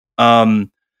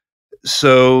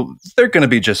 So they're going to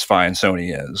be just fine.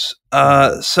 Sony is.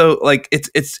 So like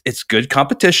it's good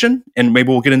competition, and maybe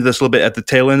we'll get into this a little bit at the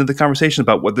tail end of the conversation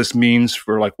about what this means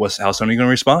for like how Sony going to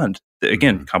respond.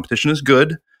 Again, competition is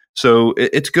good, so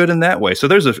it's good in that way. So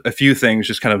there's a few things,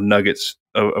 just kind of nuggets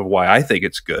of why I think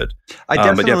it's good. I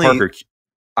definitely. But yeah, Parker,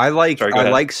 I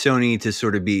like Sony to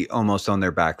sort of be almost on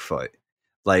their back foot.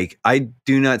 Like I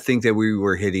do not think that we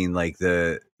were hitting like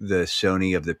the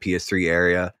Sony of the PS3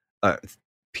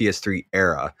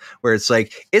 era, where it's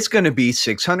like, it's going to be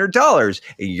 $600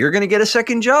 and you're going to get a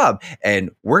second job and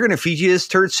we're going to feed you this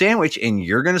turd sandwich and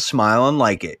you're going to smile and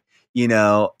like it,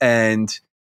 and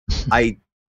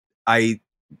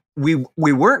we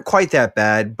weren't quite that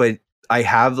bad, but I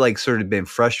have like sort of been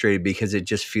frustrated because it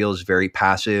just feels very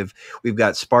passive. We've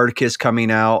got Spartacus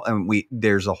coming out and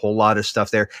there's a whole lot of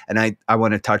stuff there. And I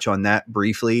want to touch on that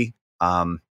briefly.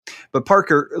 But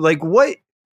Parker, like what,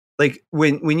 like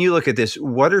when you look at this,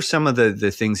 what are some of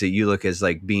the things that you look as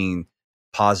like being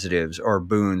positives or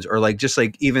boons or like just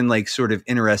like even like sort of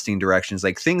interesting directions,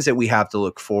 like things that we have to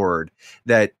look forward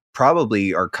that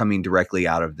probably are coming directly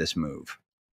out of this move?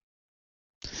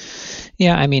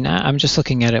 Yeah, I mean, I'm just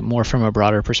looking at it more from a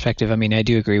broader perspective. I mean, I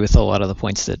do agree with a lot of the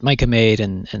points that Micah made,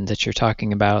 and that you're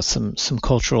talking about some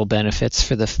cultural benefits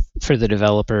for the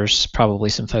developers. Probably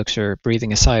some folks are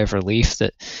breathing a sigh of relief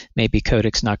that maybe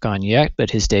Kodak's not gone yet, but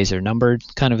his days are numbered,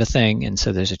 kind of a thing. And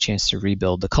so there's a chance to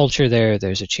rebuild the culture there.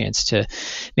 There's a chance to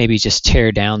maybe just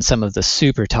tear down some of the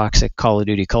super toxic Call of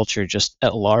Duty culture just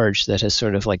at large that has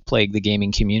sort of like plagued the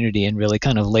gaming community and really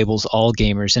kind of labels all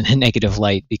gamers in a negative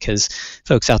light, because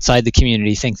folks outside the community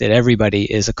think that everybody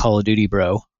is a Call of Duty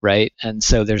bro, right? And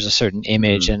so there's a certain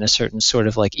image and a certain sort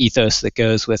of like ethos that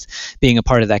goes with being a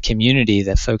part of that community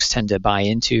that folks tend to buy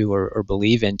into or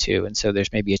believe into. And so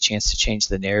there's maybe a chance to change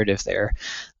the narrative there.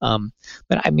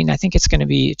 But I mean, I think it's going to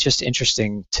be just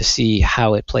interesting to see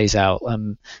how it plays out.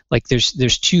 Like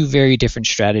there's two very different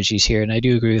strategies here, and I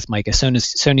do agree with Micah.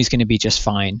 Sony's going to be just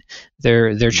fine.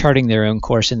 They're charting their own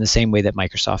course in the same way that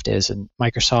Microsoft is, and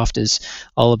Microsoft is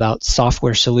all about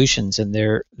software solutions, and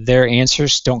their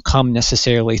answers don't come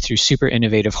necessarily through super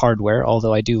innovative hardware,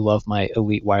 although I do love my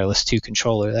Elite Wireless 2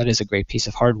 controller. That is a great piece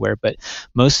of hardware, but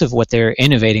most of what they're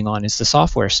innovating on is the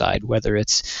software side, whether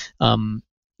it's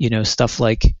stuff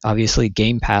like obviously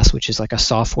Game Pass, which is like a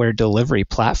software delivery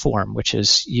platform, which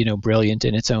is, brilliant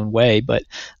in its own way. But,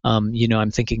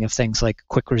 I'm thinking of things like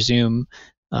Quick Resume,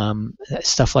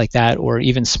 stuff like that, or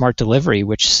even smart delivery,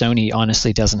 which Sony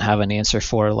honestly doesn't have an answer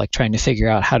for, like trying to figure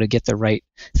out how to get the right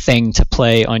thing to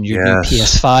play on your new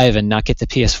PS5 and not get the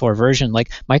PS4 version.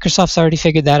 Like Microsoft's already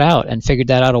figured that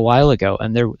out a while ago,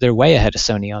 and they're way ahead of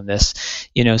Sony on this.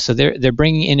 So they're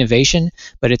bringing innovation,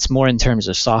 but it's more in terms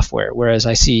of software. Whereas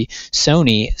I see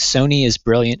Sony is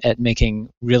brilliant at making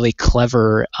really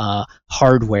clever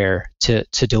hardware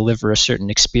to deliver a certain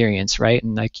experience, right?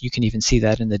 And like you can even see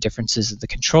that in the differences of the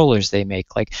controllers they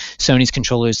make. Like Sony's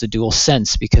controller is the Dual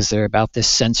Sense because they're about this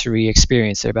sensory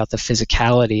experience. They're about the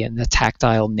physicality and the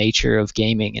tactile nature of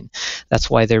gaming, and that's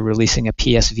why they're releasing a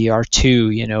PSVR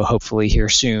 2, hopefully here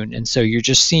soon. And so you're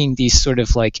just seeing these sort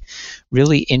of like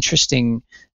really interesting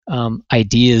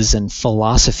ideas and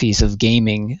philosophies of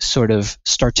gaming sort of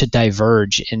start to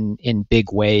diverge in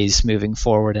big ways moving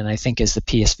forward. And I think as the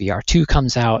PSVR 2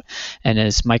 comes out and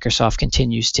as Microsoft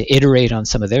continues to iterate on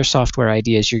some of their software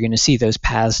ideas, you're going to see those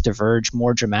paths diverge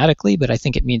more dramatically. But I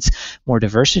think it means more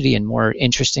diversity and more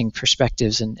interesting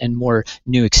perspectives and more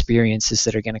new experiences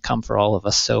that are going to come for all of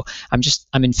us. So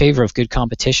I'm in favor of good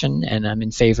competition, and I'm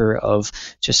in favor of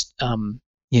just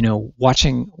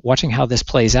watching how this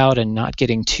plays out and not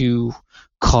getting too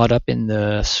caught up in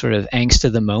the sort of angst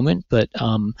of the moment, but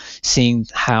seeing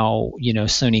how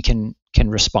Sony can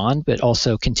respond, but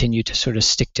also continue to sort of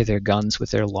stick to their guns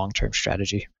with their long-term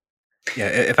strategy. Yeah,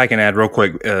 if I can add real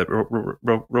quick,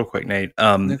 Nate.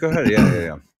 No, go ahead.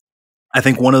 Yeah. I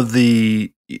think one of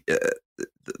the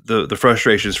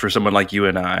frustrations for someone like you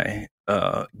and I,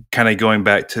 kind of going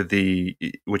back to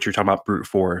what you're talking about, brute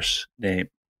force, Nate,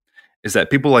 is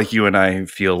that people like you and I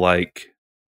feel like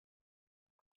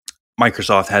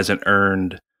Microsoft hasn't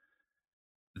earned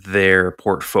their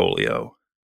portfolio.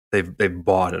 They've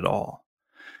bought it all.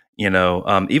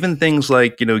 Even things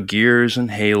like Gears and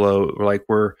Halo,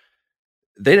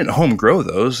 they didn't home grow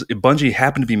those. Bungie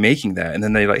happened to be making that, and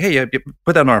then they like, hey, yeah,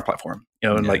 put that on our platform.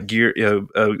 Like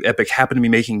Epic happened to be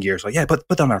making Gears, like, yeah, put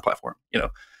that on our platform.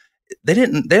 They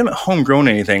haven't homegrown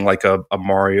anything like a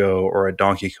Mario or a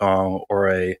Donkey Kong or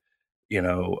a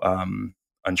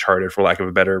Uncharted, for lack of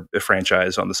a better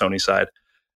franchise on the Sony side.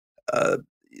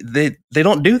 They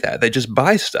don't do that. They just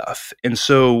buy stuff. And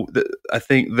so I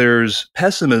think there's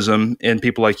pessimism in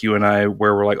people like you and I,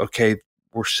 where we're like, okay,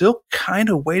 we're still kind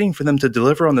of waiting for them to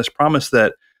deliver on this promise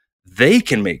that they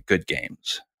can make good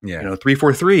games. Yeah.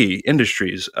 343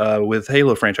 Industries with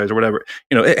Halo franchise or whatever.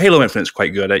 Halo Infinite's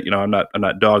quite good. I'm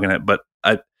not dogging it, but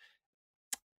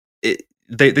they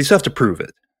still have to prove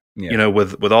it. Yeah.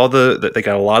 With all they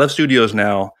got a lot of studios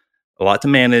now, a lot to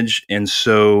manage, and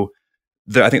so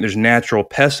I think there's natural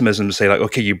pessimism to say like,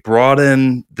 okay, you brought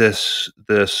in this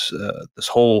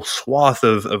whole swath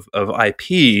of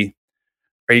IP.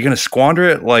 Are you going to squander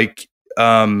it like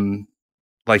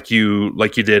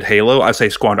you did Halo? I say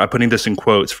squander. I'm putting this in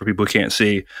quotes for people who can't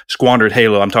see. Squandered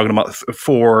Halo. I'm talking about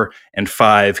 4 and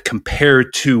 5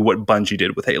 compared to what Bungie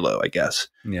did with Halo, I guess.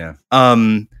 Yeah.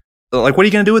 Like, what are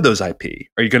you going to do with those IP?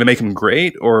 Are you going to make them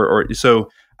great? Or so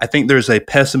I think there's a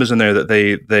pessimism there that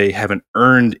they haven't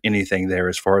earned anything there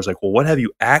as far as like, well, what have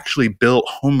you actually built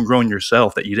homegrown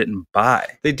yourself that you didn't buy?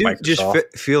 They do Microsoft.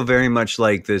 Just feel very much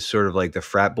like this sort of like the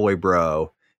frat boy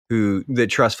bro, the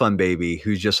trust fund baby,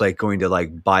 who's just like going to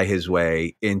like buy his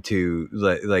way into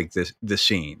like the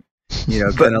scene.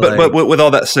 But with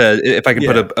all that said, if I can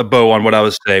put a bow on what I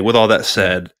was saying, with all that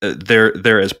said,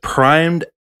 they're as primed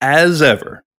as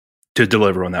ever to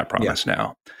deliver on that promise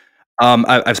now.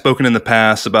 I've spoken in the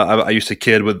past about I used to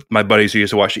kid with my buddies who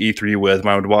used to watch E3 with.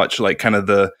 I would watch like kind of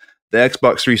the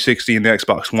Xbox 360 and the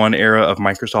Xbox One era of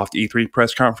Microsoft E3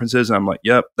 press conferences. And I'm like,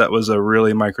 yep, that was a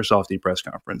really Microsoft-y press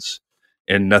conference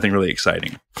and nothing really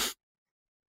exciting.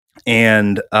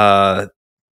 And I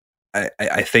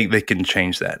think they can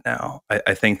change that now.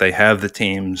 I think they have the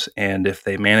teams, and if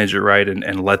they manage it right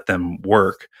and let them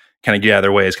work, kind of get out of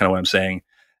their way is kind of what I'm saying.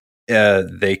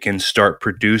 They can start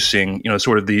producing,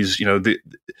 sort of these,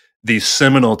 these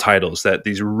seminal titles,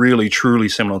 these really truly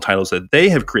seminal titles that they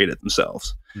have created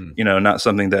themselves, not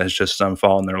something that has just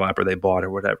fallen in their lap or they bought or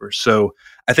whatever. So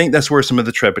I think that's where some of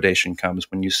the trepidation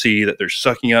comes when you see that they're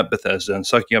sucking up Bethesda and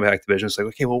sucking up Activision. It's like,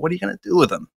 okay, well, what are you going to do with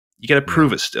them? You got to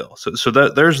prove it still. So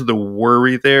that there's the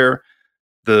worry there,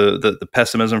 the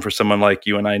pessimism for someone like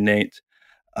you and I, Nate.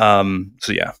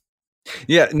 So yeah.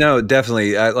 Yeah, no,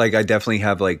 definitely. I definitely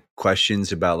have like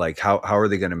questions about like how are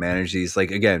they going to manage these? Like,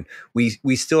 again,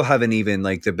 we still haven't even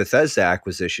like the Bethesda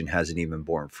acquisition hasn't even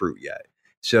borne fruit yet.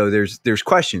 So there's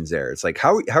questions there. It's like,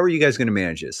 how are you guys going to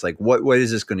manage this? Like, what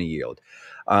is this going to yield?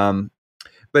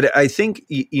 But I think,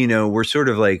 we're sort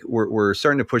of like, we're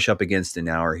starting to push up against an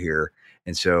hour here.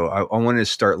 And so I want to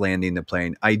start landing the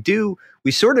plane.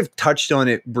 We sort of touched on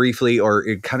it briefly, or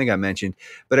it kind of got mentioned,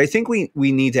 but I think we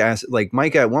need to ask, like,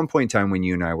 Micah, at one point in time when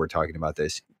you and I were talking about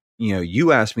this,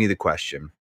 you asked me the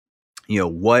question,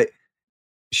 what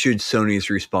should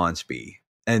Sony's response be?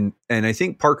 And I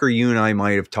think, Parker, you and I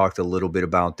might have talked a little bit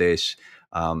about this,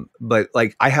 but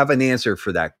like, I have an answer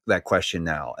for that question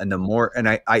now. And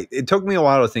it took me a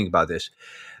while to think about this,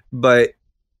 but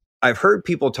I've heard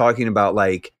people talking about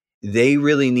like they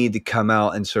really need to come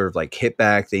out and sort of like hit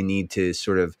back. They need to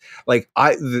sort of like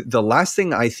the last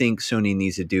thing I think Sony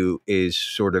needs to do is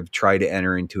sort of try to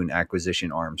enter into an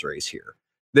acquisition arms race here.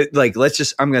 That like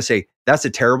I'm going to say that's a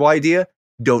terrible idea.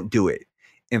 Don't do it.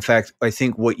 In fact, I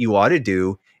think what you ought to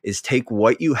do is take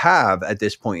what you have at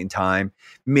this point in time,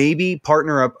 maybe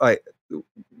partner up.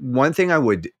 One thing I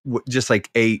would just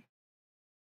like a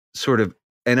sort of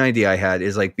an idea I had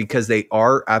is like, because they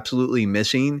are absolutely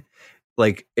missing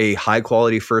like a high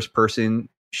quality first person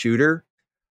shooter,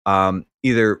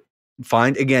 either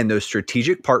find again those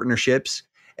strategic partnerships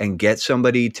and get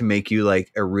somebody to make you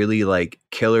like a really like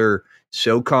killer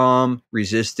SOCOM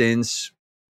Resistance,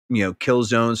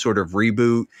 Killzone sort of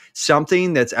reboot,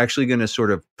 something that's actually going to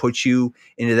sort of put you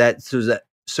into that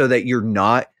so that you're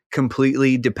not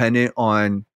completely dependent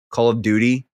on Call of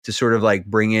Duty to sort of like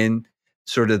bring in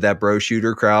sort of that bro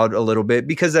shooter crowd a little bit,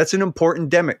 because that's an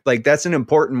important that's an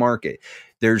important market.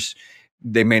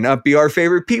 They may not be our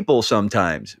favorite people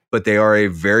sometimes, but they are a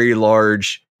very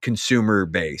large consumer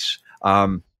base.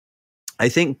 I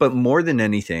think, but more than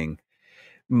anything,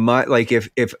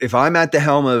 if I'm at the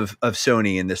helm of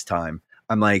Sony in this time,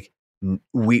 I'm like,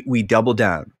 we double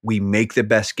down. We make the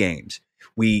best games.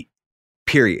 We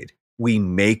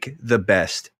make the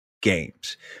best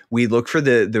games. We look for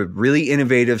the really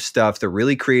innovative stuff, the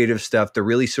really creative stuff, the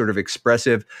really sort of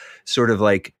expressive, sort of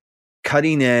like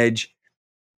cutting edge.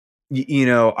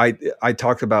 I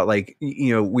talked about like,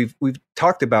 we've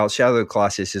talked about Shadow of the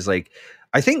Colossus is like,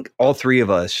 I think all three of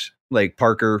us, like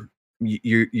Parker,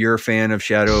 you're a fan of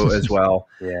Shadow as well.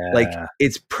 Yeah. Like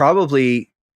it's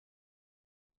probably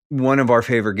one of our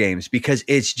favorite games because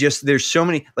it's just, there's so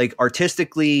many like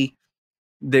artistically,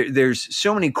 there's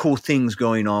so many cool things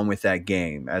going on with that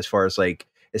game as far as like,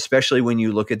 especially when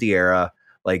you look at the era,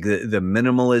 like the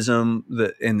minimalism,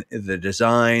 the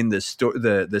design, the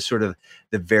sort of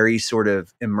the very sort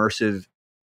of immersive,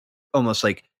 almost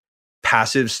like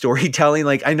passive storytelling.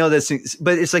 Like I know that's,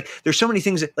 but it's like, there's so many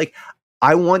things that like,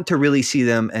 I want to really see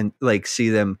them and like see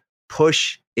them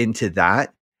push into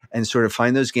that and sort of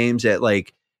find those games that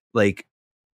like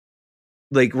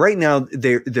right now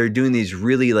they're doing these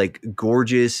really like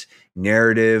gorgeous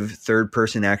narrative third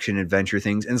person action adventure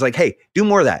things. And it's like, hey, do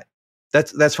more of that.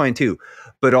 That's fine too.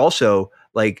 But also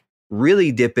like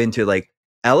really dip into like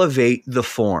elevate the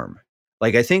form.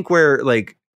 Like I think where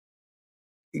like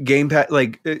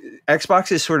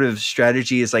Xbox's sort of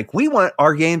strategy is like, we want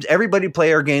our games, everybody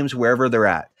play our games wherever they're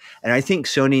at. And I think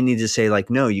Sony needs to say like,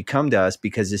 no, you come to us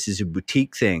because this is a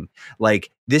boutique thing.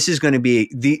 Like this is going to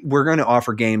be we're going to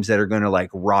offer games that are going to like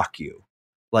rock you,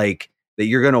 like that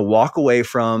you're going to walk away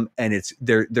from. And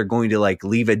they're going to like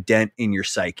leave a dent in your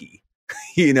psyche.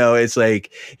 It's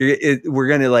like, we're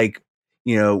going to like,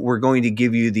 we're going to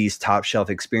give you these top shelf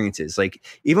experiences. Like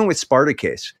even with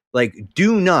Spartacus, like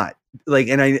do not, like,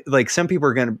 and I like some people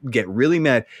are going to get really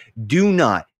mad. Do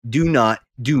not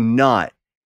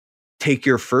take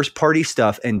your first party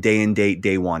stuff and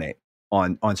day one it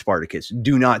on Spartacus.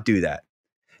 Do not do that,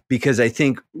 because I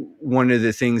think one of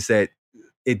the things that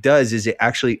it does is it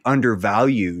actually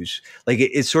undervalues, like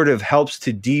it sort of helps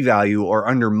to devalue or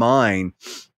undermine.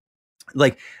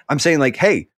 Like I'm saying like,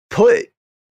 hey, put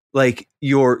like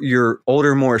your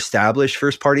older, more established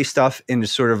first party stuff into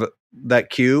sort of that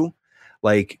queue,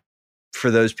 like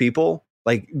for those people,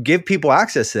 like give people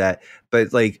access to that.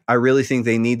 But like, I really think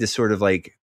they need to sort of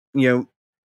like,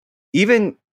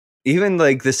 even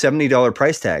like the $70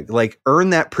 price tag, like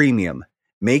earn that premium,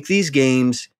 make these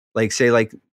games, like say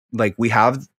like we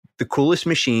have the coolest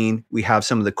machine. We have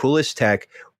some of the coolest tech.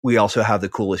 We also have the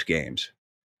coolest games.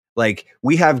 Like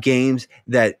we have games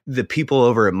that the people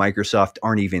over at Microsoft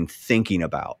aren't even thinking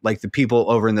about. Like the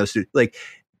people over in those, like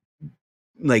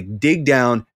dig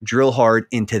down, drill hard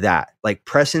into that, like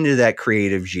press into that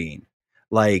creative gene,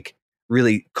 like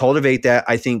really cultivate that.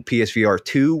 I think PSVR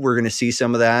 2, we're going to see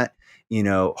some of that,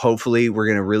 hopefully we're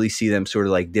going to really see them sort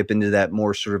of like dip into that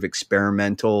more sort of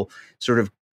experimental sort of,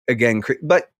 again,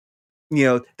 but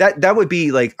that would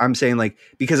be like, I'm saying like,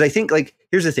 because I think like,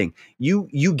 here's the thing,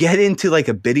 you get into like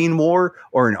a bidding war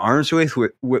or an arms race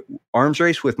with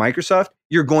Microsoft,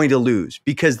 you're going to lose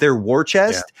because their war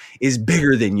chest is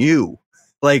bigger than you.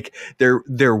 Like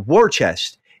their war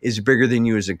chest is bigger than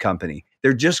you as a company.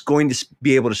 They're just going to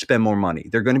be able to spend more money.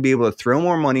 They're going to be able to throw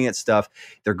more money at stuff.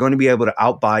 They're going to be able to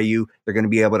outbuy you. They're going to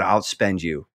be able to outspend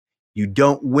you. You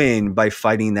don't win by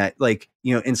fighting that. Like,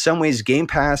 in some ways, Game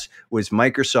Pass was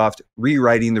Microsoft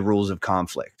rewriting the rules of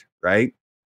conflict, right?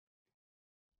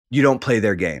 You don't play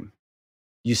their game.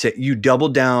 You double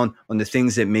down on the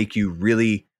things that make you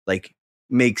really like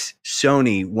makes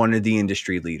Sony one of the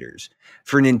industry leaders.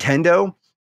 For Nintendo,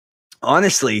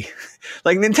 honestly,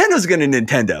 like Nintendo's going to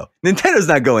Nintendo. Nintendo's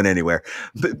not going anywhere.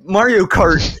 But Mario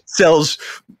Kart sells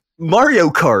more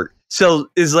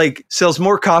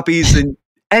copies than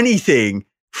anything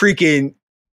freaking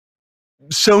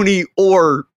Sony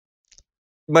or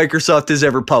Microsoft has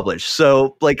ever published.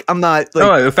 So like, I'm not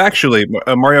like, factually,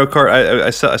 Mario Kart, I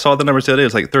saw the numbers today.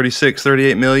 It's like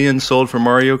 38 million sold for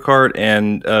Mario Kart,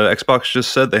 and Xbox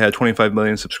just said they had 25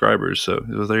 million subscribers. So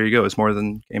there you go. It's more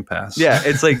than Game Pass. Yeah.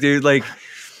 It's like, dude, like,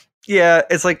 yeah,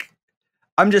 it's like,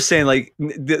 I'm just saying, like,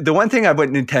 the one thing I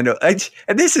want Nintendo,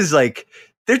 and this is like,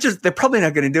 they're probably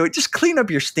not going to do it. Just clean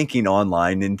up your stinking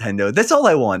online, Nintendo. That's all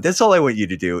I want. That's all I want you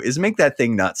to do is make that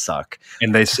thing not suck.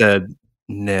 And they said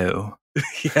no.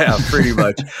 Yeah, pretty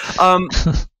much.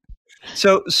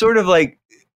 So sort of like,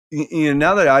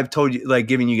 now that I've told you, like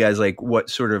giving you guys like what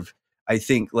sort of, I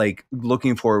think like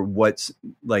looking for what's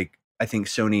like, I think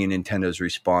Sony and Nintendo's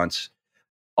response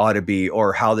ought to be,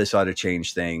 or how this ought to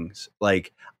change things.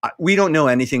 Like we don't know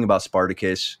anything about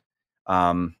Spartacus.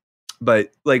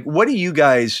 But like, what do you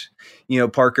guys,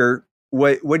 Parker,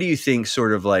 what do you think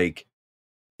sort of like,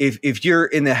 if you're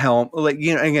in the helm, like,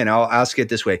 again, I'll ask it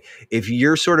this way. If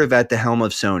you're sort of at the helm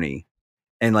of Sony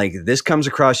and like this comes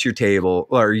across your table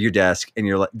or your desk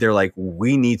and they're like,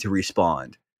 we need to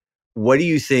respond. What do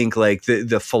you think like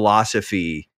the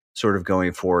philosophy sort of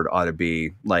going forward ought to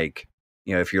be like,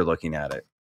 if you're looking at it?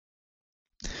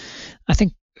 I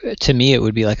think to me, it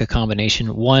would be like a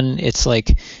combination. One, it's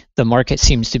like the market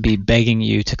seems to be begging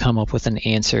you to come up with an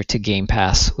answer to Game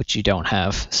Pass, which you don't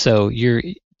have. So your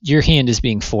hand is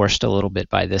being forced a little bit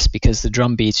by this because the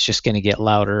drumbeat's just going to get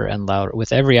louder and louder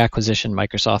with every acquisition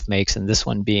Microsoft makes, and this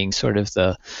one being sort of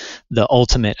the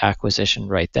ultimate acquisition,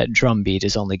 right? That drumbeat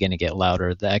is only going to get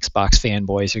louder. The Xbox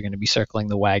fanboys are going to be circling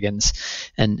the wagons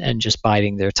and just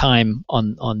biding their time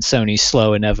on Sony's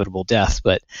slow, inevitable death.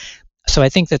 But so I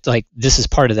think that like this is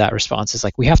part of that response is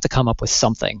like we have to come up with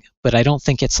something, but I don't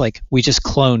think it's like we just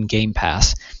clone Game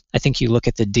Pass. I think you look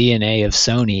at the DNA of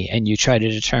Sony and you try to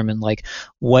determine like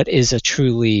what is a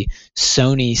truly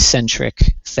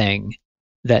Sony-centric thing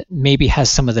that maybe has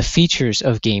some of the features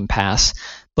of Game Pass,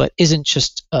 but isn't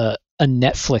just a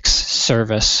Netflix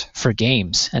service for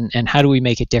games, and how do we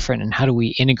make it different, and how do we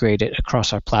integrate it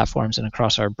across our platforms and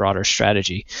across our broader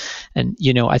strategy? And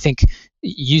I think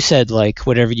you said like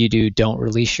whatever you do, don't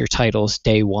release your titles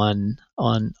day one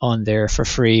on there for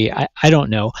free. I don't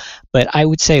know, but I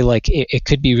would say like it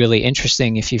could be really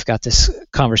interesting if you've got this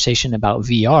conversation about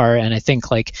VR, and I think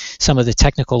like some of the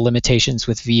technical limitations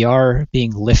with VR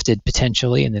being lifted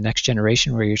potentially in the next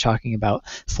generation, where you're talking about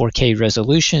 4K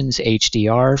resolutions,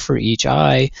 HDR for each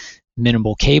eye,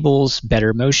 minimal cables,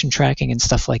 better motion tracking and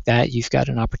stuff like that. You've got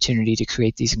an opportunity to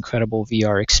create these incredible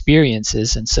VR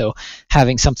experiences. And so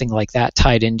having something like that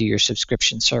tied into your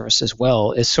subscription service as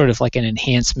well is sort of like an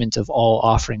enhancement of all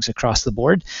offerings across the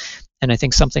board. And I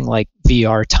think something like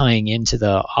VR tying into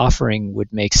the offering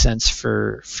would make sense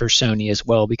for Sony as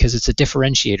well, because it's a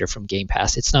differentiator from Game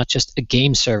Pass. It's not just a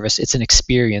game service, it's an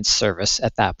experience service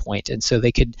at that point. And so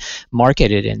they could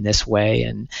market it in this way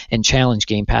and challenge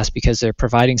Game Pass because they're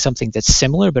providing something that's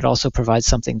similar, but also provides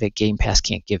something that Game Pass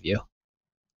can't give you.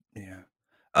 Yeah.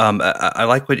 I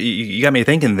like what you got me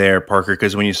thinking there, Parker,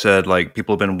 because when you said like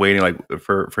people have been waiting like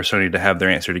for Sony to have their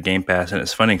answer to Game Pass, and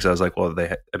it's funny because I was like, well,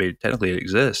 technically it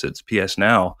exists. It's PS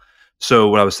Now. So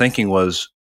what I was thinking was,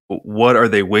 what are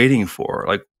they waiting for?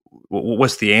 Like,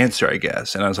 what's the answer, I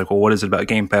guess? And I was like, well, what is it about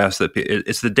Game Pass that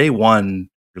it's the day one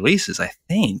releases? I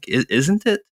think, isn't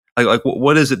it? Like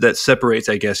what is it that separates,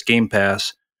 I guess, Game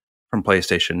Pass from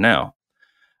PlayStation Now?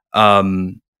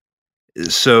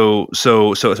 So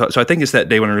I think it's that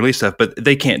day one release stuff, but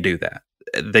they can't do that.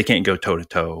 They can't go toe to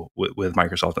toe with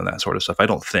Microsoft and that sort of stuff, I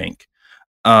don't think.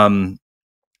 So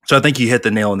I think you hit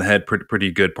the nail on the head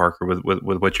pretty good, Parker, with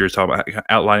what you're talking about,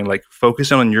 outlining, like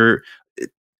focus on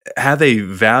have a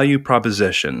value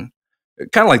proposition,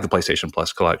 kind of like the PlayStation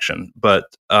Plus collection, but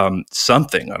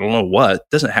something, I don't know what,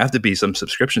 doesn't have to be some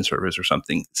subscription service or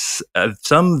something,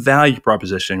 some value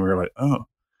proposition where you're like, oh,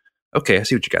 okay, I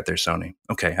see what you got there, Sony.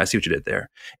 Okay, I see what you did there.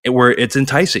 Where it's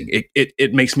enticing.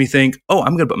 It makes me think, oh,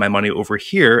 I'm going to put my money over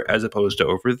here as opposed to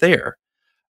over there.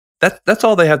 That's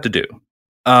all they have to do.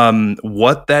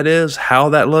 What that is, how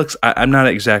that looks, I'm not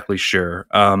exactly sure.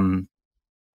 I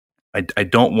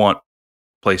don't want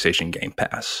PlayStation Game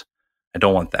Pass. I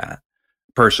don't want that,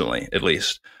 personally, at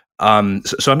least. So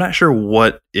I'm not sure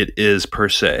what it is per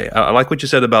se. I like what you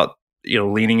said about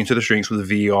leaning into the strengths with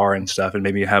VR and stuff, and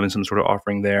maybe having some sort of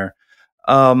offering there.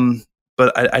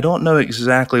 but I don't know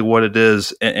exactly what it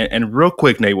is. And real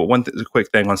quick, Nate, quick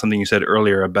thing on something you said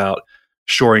earlier about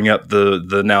shoring up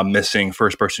the now missing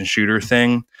first person shooter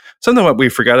thing. Something that we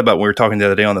forgot about when we were talking the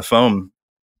other day on the phone.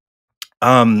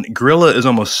 Guerrilla is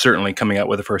almost certainly coming out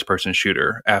with a first person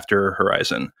shooter after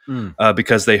Horizon,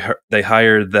 because they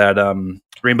hired that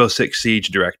Rainbow Six Siege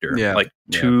director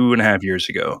 2.5 years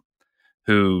ago,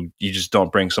 who you just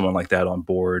don't bring someone like that on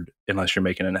board unless you're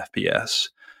making an FPS.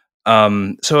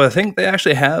 So I think they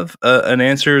actually have an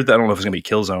answer. That I don't know if it's going to be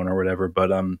Killzone or whatever,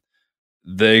 but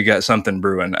they got something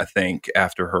brewing, I think,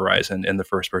 after Horizon in the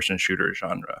first person shooter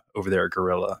genre over there at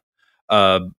Guerrilla.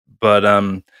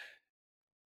 But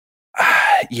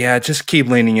yeah, just keep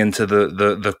leaning into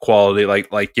the quality.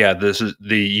 Like yeah, this is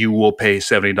the you will pay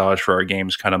 $70 for our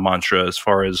games kind of mantra, as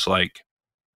far as like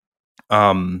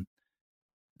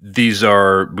these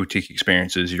are boutique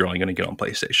experiences you're only going to get on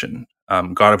PlayStation.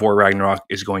 God of War Ragnarok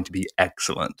is going to be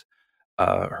excellent.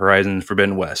 Horizon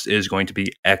Forbidden West is going to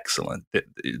be excellent.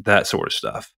 That sort of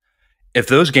stuff. If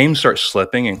those games start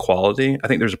slipping in quality, I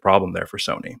think there's a problem there for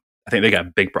Sony. I think they got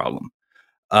a big problem.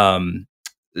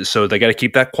 So they got to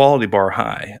keep that quality bar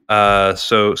high.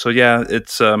 So yeah,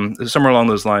 it's somewhere along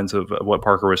those lines of what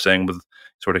Parker was saying, with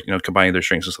sort of combining their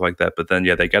strengths and stuff like that. But then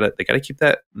yeah, they got to keep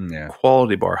that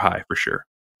quality bar high for sure.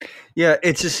 Yeah,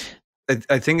 it's just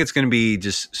I think it's going to be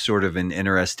just sort of an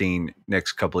interesting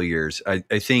next couple of years.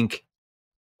 I think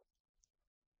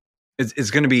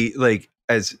it's going to be like,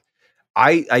 as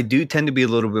I do tend to be a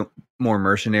little bit more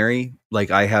mercenary. Like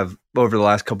I have over the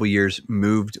last couple of years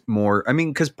moved more. I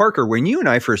mean, because Parker, when you and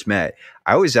I first met,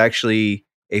 I was actually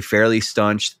a fairly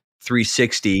staunch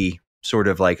 360 sort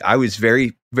of, like I was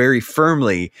very, very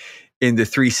firmly in the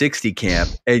 360 camp,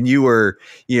 and you were,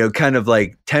 kind of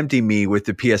like tempting me with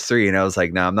the PS3, and I was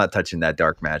like, no, I'm not touching that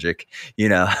dark magic,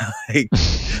 like,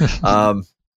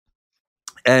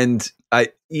 and I,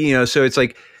 so it's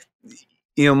like,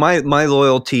 my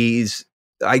loyalties,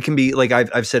 I can be like,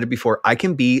 I've said it before, I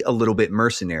can be a little bit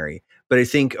mercenary, but I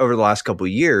think over the last couple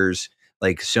of years,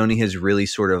 like Sony has really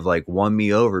sort of like won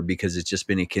me over, because it's just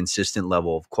been a consistent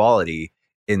level of quality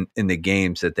in the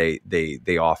games that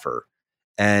they offer.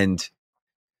 And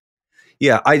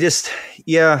yeah, it's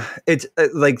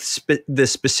like the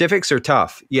specifics are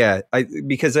tough. Yeah.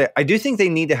 Because I do think they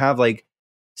need to have like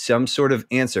some sort of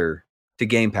answer to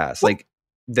Game Pass, like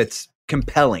that's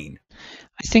compelling.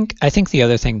 I think the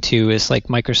other thing too is like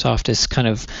Microsoft is kind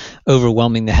of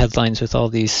overwhelming the headlines with all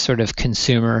these sort of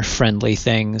consumer friendly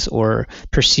things, or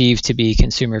perceived to be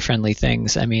consumer friendly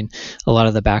things. I mean, a lot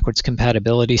of the backwards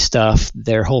compatibility stuff,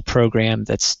 their whole program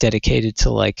that's dedicated to,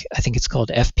 like, I think it's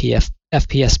called FPS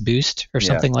Boost or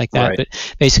something like that. Right.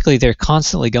 But basically, they're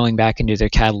constantly going back into their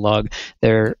catalog.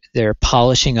 They're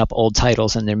polishing up old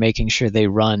titles, and they're making sure they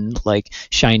run like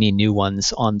shiny new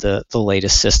ones on the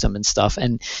latest system and stuff.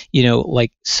 And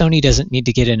like Sony doesn't need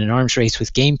to get in an arms race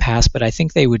with Game Pass, but I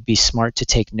think they would be smart to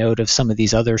take note of some of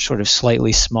these other sort of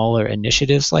slightly smaller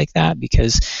initiatives like that,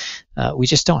 because we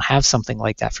just don't have something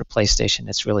like that for PlayStation.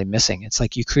 It's really missing. It's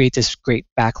like you create this great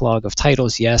backlog of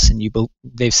titles, yes, and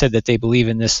they've said that they believe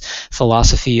in this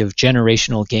philosophy of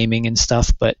generational gaming and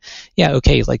stuff, but yeah,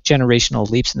 okay, like generational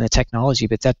leaps in the technology,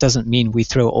 but that doesn't mean we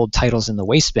throw old titles in the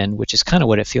waste bin, which is kind of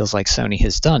what it feels like Sony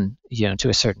has done, to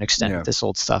a certain extent with this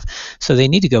old stuff. So they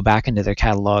need to go back into their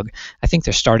catalog. I think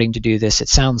they're starting to do this. It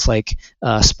sounds like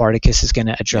Spartacus is going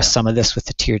to address some of this with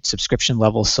the tiered subscription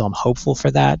levels, so I'm hopeful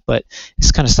for that, but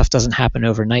this kind of stuff doesn't happen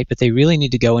overnight. But they really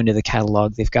need to go into the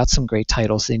catalog. They've got some great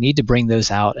titles. They need to bring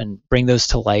those out and bring those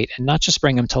to light, and not just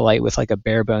bring them to light with like a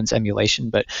bare bones emulation,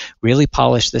 but really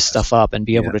polish this stuff up and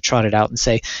be able to trot it out and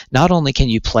say, not only can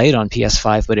you play it on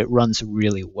PS5, but it runs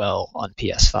really well on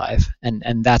PS5.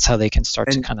 And that's how they can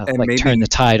start to kind of like maybe turn the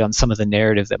tide on some of the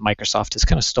narrative that Microsoft has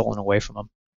kind of stolen away from them.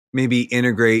 Maybe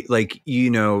integrate, like,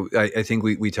 I think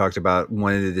we talked about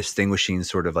one of the distinguishing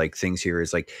sort of like things here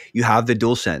is like you have the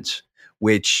DualSense,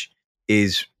 which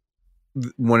is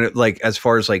one of, like, as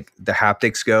far as like the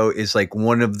haptics go, is like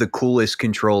one of the coolest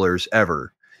controllers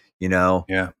ever,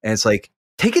 and it's like,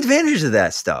 take advantage of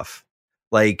that stuff,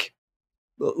 like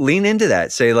lean into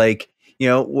that, say like,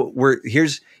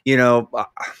 here's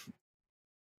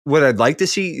what I'd like to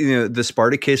see, the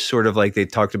Spartacus sort of like, they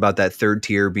talked about that third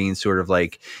tier being sort of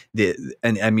like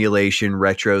an emulation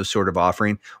retro sort of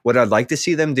offering. What I'd like to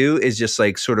see them do is just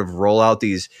like sort of roll out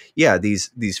these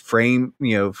frame,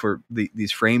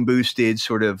 these frame boosted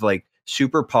sort of like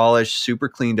super polished, super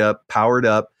cleaned up, powered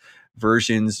up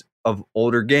versions of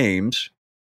older games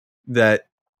that,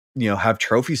 have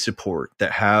trophy support,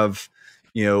 that have,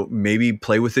 maybe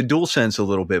play with the DualSense a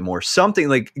little bit more, something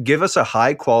like, give us a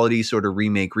high quality sort of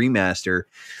remake, remaster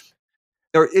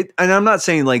and I'm not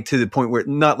saying like to the point where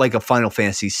not like a Final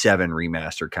Fantasy VII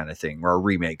remaster kind of thing or a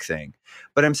remake thing,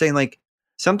 but I'm saying like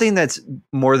something that's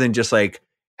more than just like,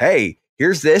 hey,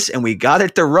 here's this and we got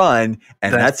it to run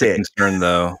and that's it. Concern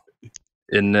though,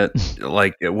 isn't it?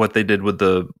 Like what they did with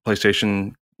the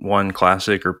PlayStation 1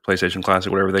 Classic or PlayStation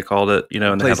Classic, whatever they called it,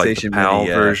 and they had like the PAL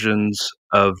versions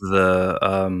of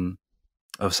the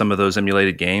of some of those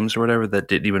emulated games or whatever that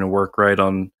didn't even work right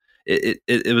on it.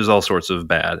 It was all sorts of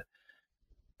bad.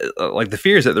 Like the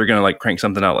fear is that they're going to like crank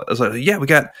something out. It's like, yeah, we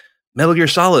got Metal Gear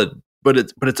Solid, but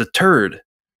it's a turd.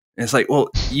 And it's like, well,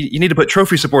 you need to put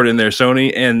trophy support in there,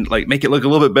 Sony, and like make it look a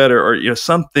little bit better, or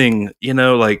something.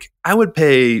 Like I would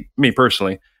pay, me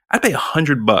personally, I'd pay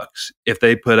 $100 if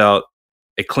they put out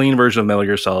a clean version of Metal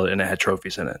Gear Solid and it had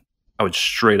trophies in it. I would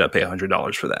straight up pay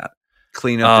 $100 for that.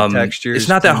 Clean up the textures. It's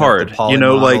not that hard,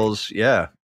 models, like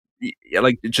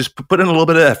like just put in a little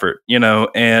bit of effort,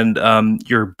 and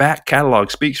your back catalog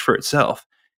speaks for itself.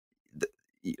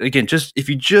 Again, just if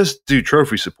you just do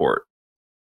trophy support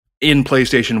in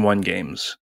PlayStation 1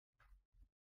 games,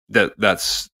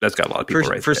 that's got a lot of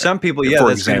people for some people, yeah,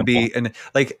 that's going to be, and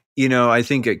like I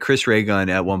think Chris Raygun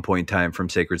at one point in time from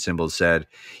Sacred Symbols said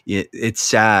it's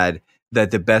sad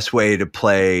that the best way to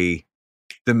play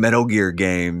the Metal Gear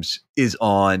games is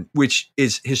on, which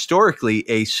is historically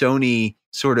a Sony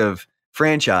sort of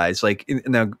franchise. Like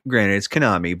now, granted, it's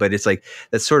Konami, but it's like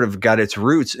that's sort of got its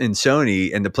roots in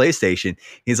Sony and the PlayStation.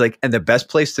 He's like, and the best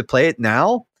place to play it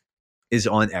now is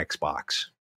on Xbox.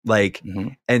 Like,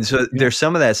 and so there's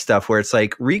some of that stuff where it's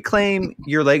like, reclaim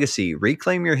your legacy,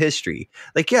 reclaim your history.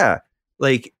 Like, yeah.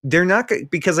 Like they're not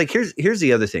because like here's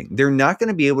the other thing. They're not going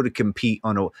to be able to compete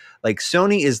on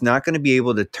Sony is not going to be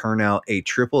able to turn out a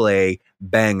AAA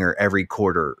banger every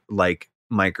quarter like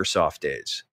Microsoft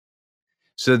is.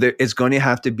 So it's going to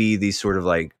have to be these sort of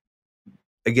like,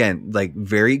 again, like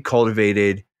very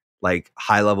cultivated, like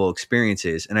high level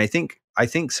experiences. And I think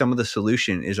some of the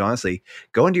solution is honestly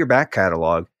go into your back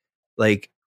catalog, like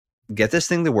get this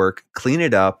thing to work, clean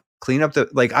up the,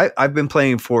 like I've been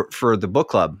playing for the book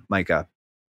club, Micah.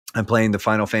 I'm playing the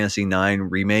Final Fantasy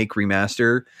IX remake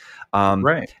remaster.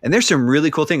 Right. And there's some really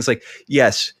cool things. Like,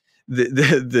 yes,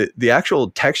 the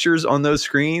actual textures on those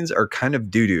screens are kind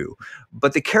of doo-doo,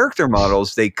 but the character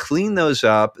models, they clean those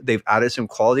up. They've added some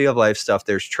quality of life stuff.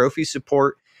 There's trophy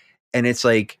support. And it's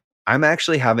like, I'm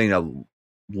actually having a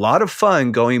lot of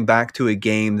fun going back to a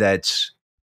game that's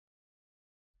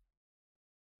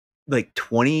like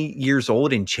 20 years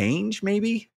old and change,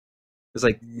 maybe. It was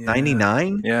like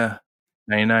 99. Yeah.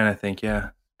 99, I think.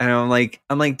 Yeah. And I'm like,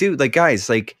 dude, like guys,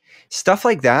 like stuff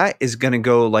like that is going to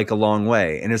go like a long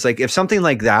way. And it's like, if something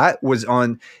like that,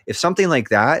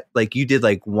 like you did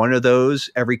like one of those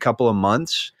every couple of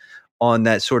months on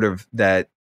that sort of that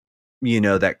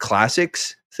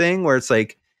classics thing where it's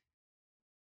like,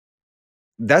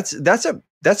 that's a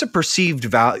perceived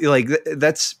value. Like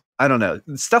that's, I don't know,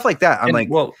 stuff like that. I'm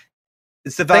well,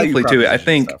 it's the value too. I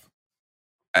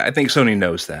think Sony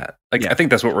knows that. Like, I think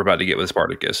that's what we're about to get with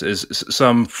Spartacus is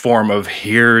some form of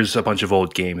here's a bunch of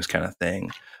old games kind of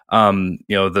thing. Of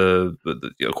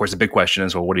course, the big question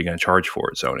is, well, what are you going to charge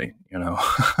for it, Sony?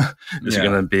 Is it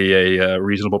going to be a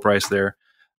reasonable price there?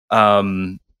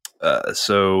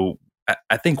 So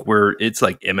I think it's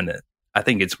like imminent. I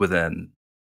think it's within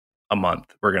a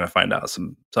month. We're going to find out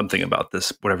something about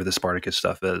this, whatever the Spartacus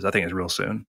stuff is. I think it's real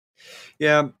soon.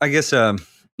 Yeah, I guess,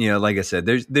 like I said,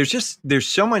 there's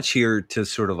so much here to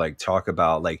sort of like talk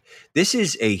about. Like this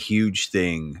is a huge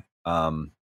thing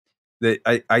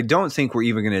that I don't think we're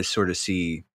even going to sort of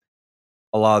see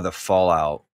a lot of the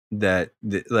fallout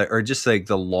or just like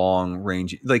the long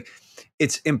range. Like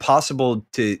it's impossible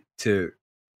to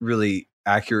really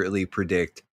accurately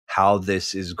predict how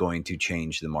this is going to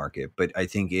change the market. But I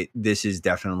think this is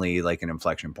definitely like an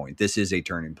inflection point. This is a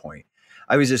turning point.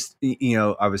 I was just,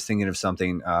 I was thinking of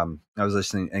something. I was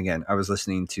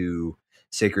listening to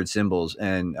Sacred Symbols,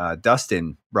 and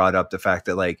Dustin brought up the fact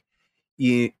that like,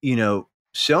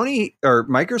 Sony or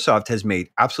Microsoft has made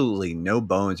absolutely no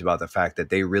bones about the fact that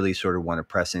they really sort of want to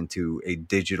press into a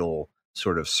digital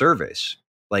sort of service.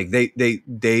 Like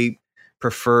they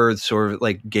prefer sort of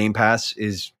like Game Pass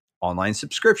is online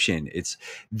subscription.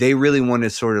 They really want to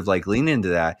sort of like lean into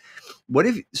that.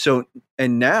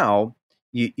 And now,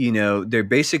 they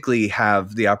basically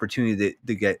have the opportunity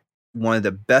to get one of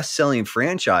the best selling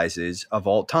franchises of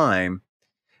all time.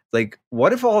 Like,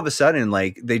 what if all of a sudden,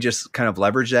 like, they just kind of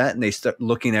leverage that and they start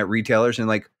looking at retailers and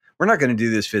like, we're not going to do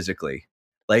this physically.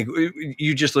 Like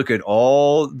you just look at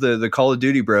all the Call of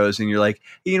Duty bros and you're like,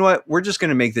 you know what? We're just going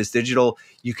to make this digital.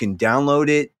 You can download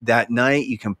it that night.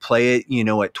 You can play it,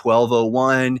 at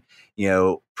 12:01,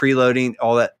 preloading,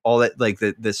 all that, like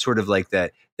the sort of like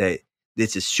that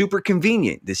this is super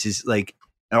convenient. This is like,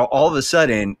 all of a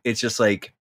sudden it's just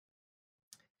like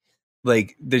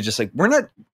they're just like, we're not,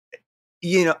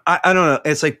 I don't know.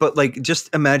 It's like, but like,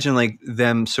 just imagine like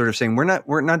them sort of saying,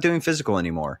 we're not doing physical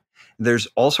anymore. There's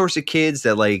all sorts of kids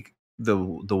that like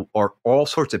or all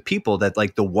sorts of people that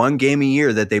like the one game a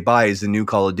year that they buy is the new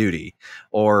Call of Duty,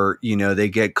 or, they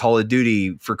get Call of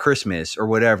Duty for Christmas or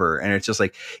whatever. And it's just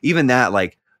like, even that,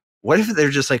 like, what if they're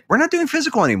just like, we're not doing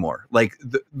physical anymore? Like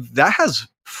that has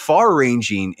far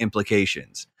ranging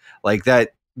implications. Like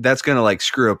that's going to like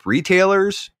screw up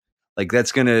retailers. Like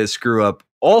that's going to screw up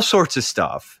all sorts of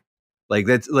stuff. Like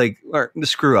that's like, or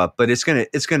screw up, but it's going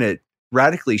to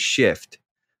radically shift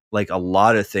like a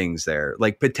lot of things there,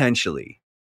 like potentially,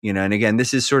 and again,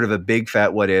 this is sort of a big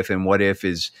fat what if, and what if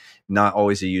is not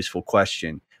always a useful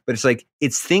question, but it's like,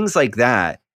 it's things like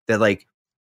that like,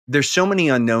 there's so many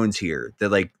unknowns here that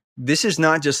like, this is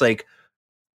not just like,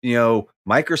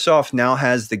 Microsoft now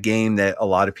has the game that a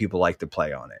lot of people like to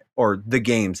play on it, or the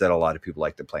games that a lot of people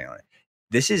like to play on it.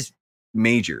 This is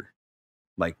major,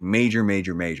 like major,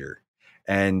 major, major.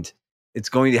 And it's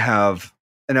going to have,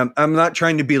 and I'm not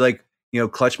trying to be like,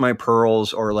 clutch my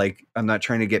pearls, or like, I'm not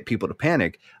trying to get people to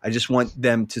panic. I just want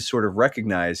them to sort of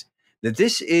recognize that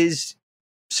this is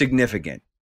significant.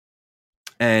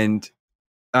 And,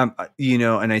 and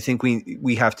I think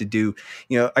we have to do,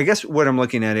 I guess what I'm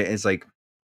looking at it is like,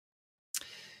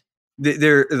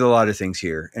 there are a lot of things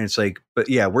here, and it's like, but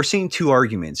yeah, we're seeing two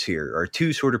arguments here, or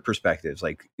two sort of perspectives.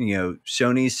 Like,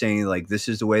 Sony's saying like, this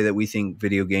is the way that we think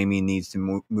video gaming needs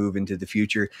to move into the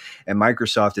future, and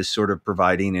Microsoft is sort of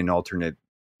providing an alternate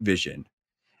vision.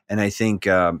 And I think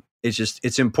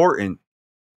it's important,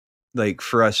 like,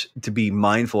 for us to be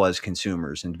mindful as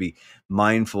consumers, and to be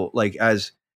mindful, like,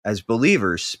 as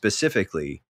believers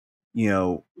specifically.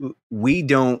 We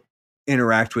don't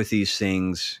interact with these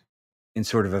things in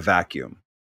sort of a vacuum.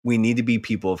 We need to be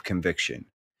people of conviction,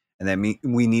 and that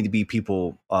we need to be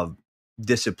people of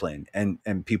discipline,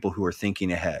 and people who are thinking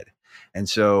ahead. And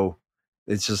so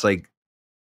it's just like,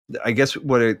 I guess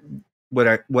what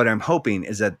I'm hoping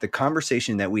is that the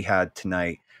conversation that we had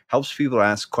tonight helps people to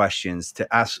ask questions, to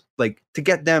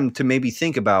get them to maybe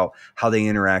think about how they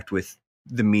interact with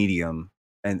the medium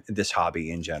and this hobby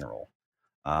in general.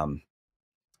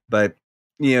 But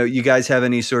you guys have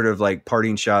any sort of like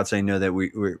parting shots? I know that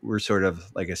we're sort of,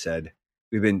 like I said,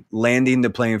 we've been landing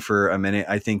the plane for a minute.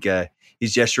 I think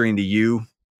he's gesturing to you,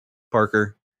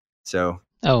 Parker. So.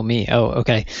 Oh, me. Oh,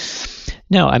 okay.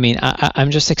 No, I mean,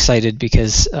 I'm just excited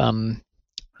because,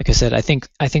 like I said, I think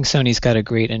Sony's got a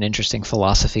great and interesting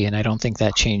philosophy, and I don't think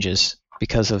that changes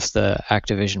because of the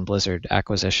Activision Blizzard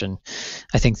acquisition.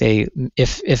 I think they,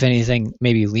 if anything,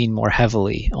 maybe lean more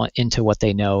heavily into what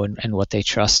they know and what they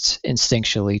trust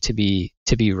instinctually to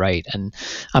be right. And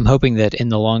I'm hoping that in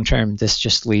the long term, this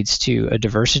just leads to a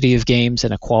diversity of games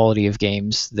and a quality of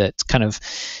games that kind of,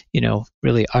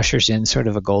 really ushers in sort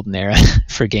of a golden era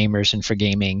for gamers and for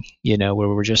gaming, where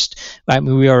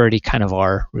we already kind of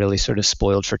are really sort of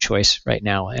spoiled for choice right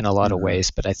now in a lot of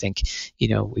ways. But I think,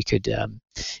 we could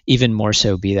even more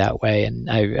so be that way.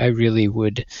 And I really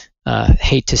would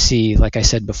hate to see, like I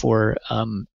said before,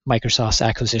 Microsoft's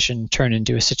acquisition turn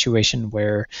into a situation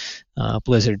where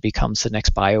Blizzard becomes the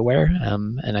next BioWare,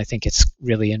 and I think it's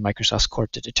really in Microsoft's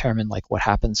court to determine like what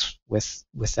happens with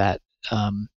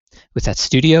that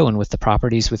studio and with the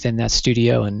properties within that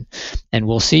studio, and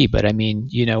we'll see. But I mean,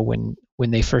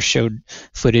 when they first showed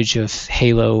footage of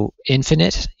Halo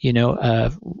Infinite,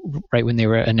 right when they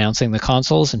were announcing the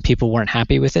consoles and people weren't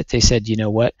happy with it, they said, you know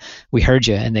what, we heard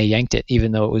you, and they yanked it,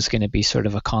 even though it was going to be sort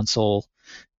of a console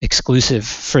exclusive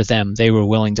for them. They were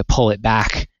willing to pull it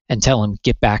back and tell them,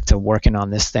 get back to working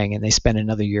on this thing, and they spent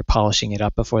another year polishing it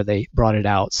up before they brought it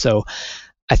out. So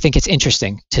I think it's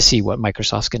interesting to see what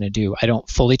Microsoft's going to do. I don't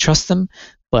fully trust them,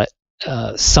 but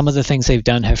some of the things they've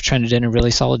done have trended in a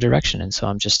really solid direction, and so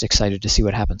I'm just excited to see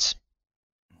what happens.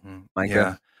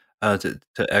 Micah? Yeah. To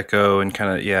echo and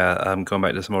kind of, going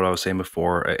back to some of what I was saying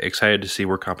before, excited to see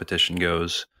where competition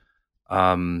goes.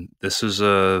 This is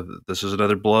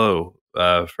another blow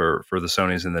for the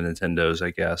Sonys and the Nintendos,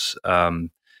 I guess. I'm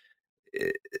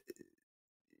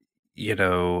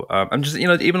just,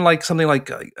 even like something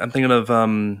like, I'm thinking of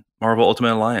Marvel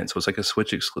Ultimate Alliance was like a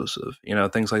Switch exclusive,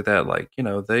 things like that. Like,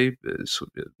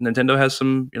 Nintendo has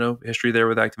some, history there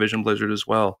with Activision Blizzard as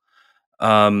well.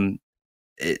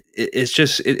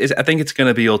 I think it's going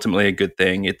to be ultimately a good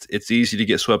thing. It's easy to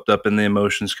get swept up in the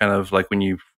emotions, kind of like when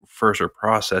you first are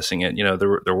processing it. You know, there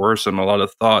were a lot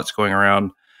of thoughts going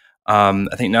around.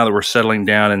 I think now that we're settling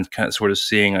down and kind of sort of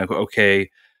seeing, like,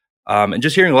 okay, and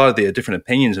just hearing a lot of the different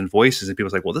opinions and voices, and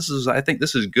people's like, well, I think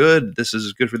this is good. This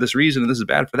is good for this reason, and this is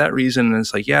bad for that reason. And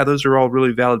it's like, yeah, those are all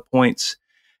really valid points.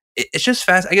 It's just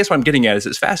fast. I guess what I'm getting at is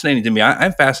it's fascinating to me.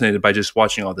 I'm fascinated by just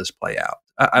watching all this play out.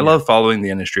 I love following the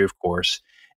industry, of course,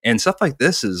 and stuff like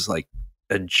this is like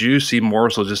a juicy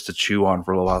morsel just to chew on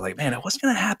for a little while. Like, man, what's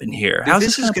going to happen here? How's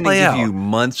this going to play out? This is going to give you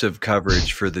months of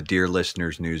coverage for the Dear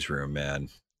Listeners newsroom, man.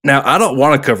 Now, I don't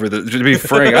want to cover this. To be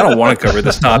frank, I don't want to cover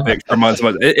this topic for months.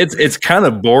 It's kind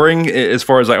of boring as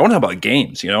far as, like, I want to talk about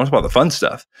games. I want to talk about the fun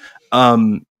stuff.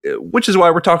 Which is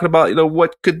why we're talking about,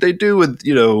 what could they do with,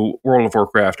 World of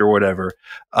Warcraft or whatever.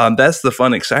 That's the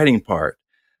fun, exciting part.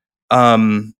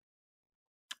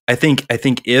 I think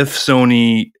if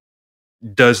Sony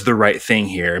does the right thing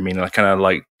here, I mean, kind of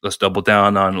like, let's double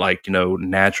down on, like,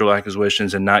 natural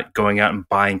acquisitions and not going out and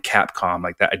buying Capcom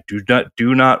like that. I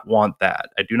do not want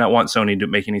that. I do not want Sony to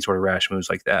make any sort of rash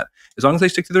moves like that. As long as they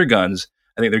stick to their guns,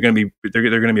 I think they're going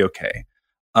to be okay.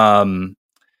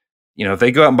 If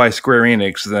they go out and buy Square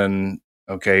Enix, then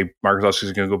okay, Microsoft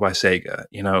is going to go buy Sega.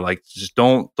 Just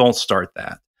don't start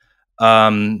that.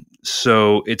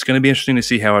 So it's going to be interesting to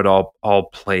see how it all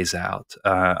plays out.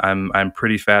 I'm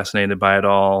pretty fascinated by it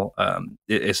all.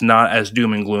 It's not as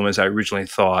doom and gloom as I originally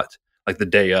thought. Like the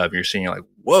day of, you're seeing like,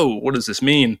 whoa, what does this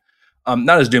mean?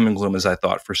 Not as doom and gloom as I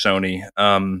thought for Sony.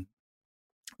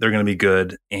 They're going to be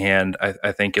good, and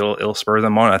I think it'll spur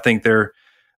them on. I think they're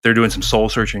doing some soul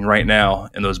searching right now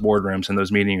in those boardrooms and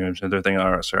those meeting rooms, and they're thinking,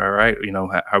 all right,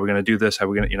 how are we going to do this? How are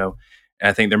we going to, and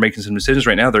I think they're making some decisions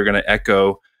right now. They're going to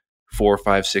echo 4,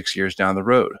 5, 6 years down the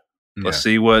road. Yeah. Let's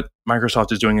see what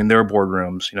Microsoft is doing in their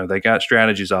boardrooms. They got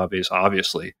strategies,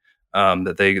 obviously,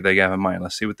 that they have in mind.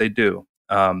 Let's see what they do.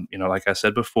 Like I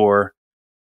said before,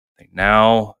 I think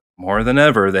now more than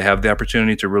ever, they have the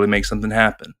opportunity to really make something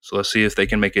happen. So let's see if they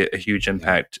can make a huge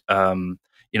impact. And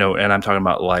I'm talking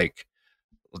about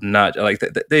not like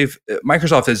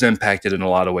Microsoft has impacted in a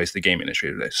lot of ways the game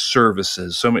industry today,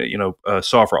 services, so many,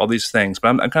 software, all these things. But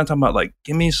I'm kind of talking about, like,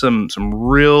 give me some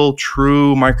real,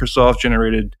 true Microsoft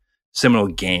generated seminal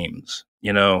games,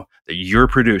 that you're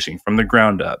producing from the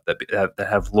ground up, that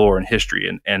have lore and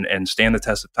history and stand the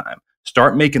test of time.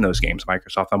 Start making those games,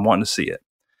 Microsoft. I'm wanting to see it,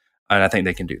 and I think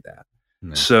they can do that.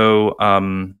 Yeah. So,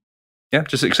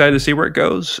 just excited to see where it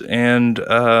goes, and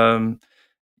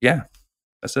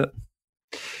that's it.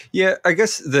 Yeah, I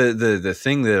guess the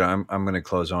thing that I'm going to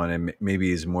close on, and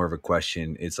maybe is more of a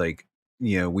question, it's like,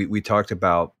 we talked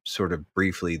about sort of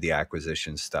briefly the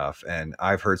acquisition stuff, and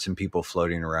I've heard some people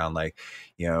floating around like,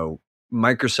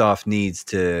 Microsoft needs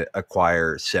to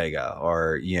acquire Sega,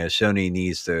 or Sony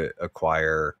needs to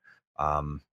acquire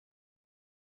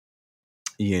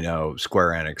Square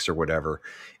Enix or whatever.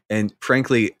 And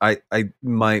frankly,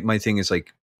 my thing is,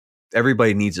 like,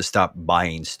 everybody needs to stop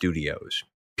buying studios,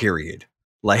 period.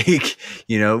 Like,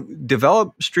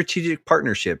 develop strategic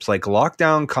partnerships, like lock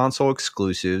down console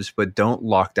exclusives, but don't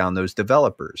lock down those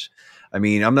developers. I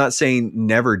mean, I'm not saying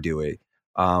never do it.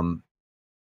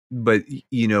 But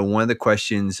one of the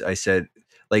questions I said,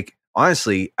 like,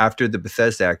 honestly, after the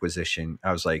Bethesda acquisition,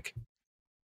 I was like,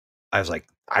 I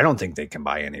don't think they can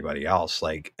buy anybody else.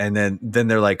 Like, and then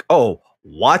they're like, oh,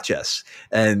 watch us.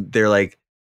 And they're like,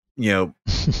 you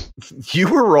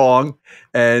were wrong.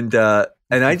 And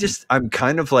I'm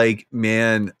kind of like,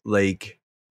 man, like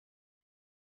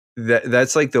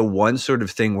that's like the one sort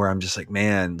of thing where I'm just like,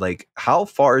 man, like, how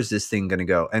far is this thing going to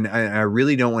go? And I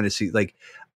really don't want to see, like,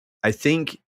 I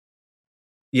think,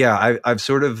 I've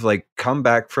sort of like come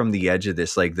back from the edge of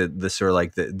this, like the sort of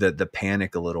like the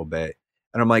panic a little bit.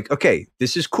 And I'm like, okay,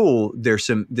 this is cool. This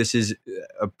is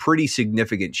a pretty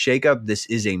significant shakeup. This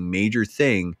is a major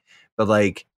thing, but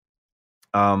like,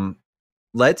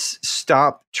 let's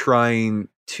stop trying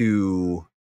to,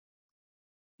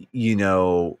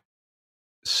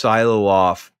 silo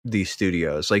off these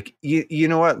studios. Like, you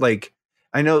know what? Like,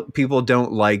 I know people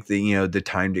don't like the, the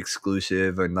timed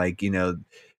exclusive, and like,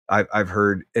 I've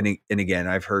heard, and again,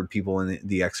 I've heard people in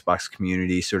the Xbox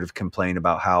community sort of complain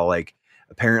about how, like,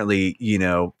 apparently,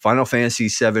 Final Fantasy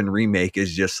VII Remake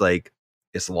is just like,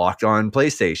 it's locked on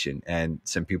PlayStation, and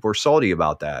some people are salty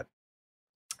about that.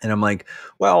 And I'm like,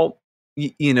 well,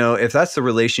 if that's the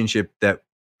relationship that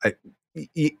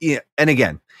and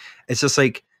again, it's just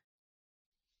like,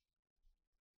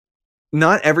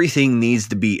 not everything needs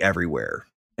to be everywhere.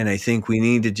 And I think we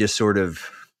need to just sort of,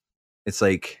 it's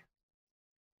like,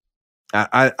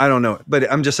 I don't know,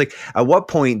 but I'm just like, at what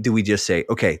point do we just say,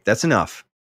 okay, that's enough?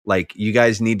 Like, you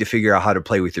guys need to figure out how to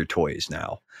play with your toys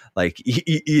now. Like,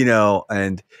 you know,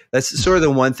 and that's sort of the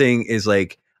one thing is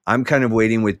like, I'm kind of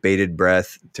waiting with bated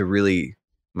breath to really,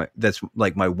 that's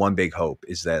like my one big hope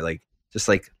is that like, just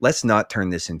like, let's not turn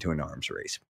this into an arms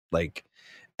race. Like,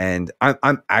 and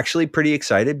I'm actually pretty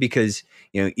excited because,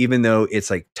 you know, even though it's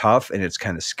like tough and it's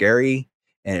kind of scary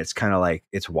and it's kind of like,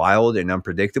 it's wild and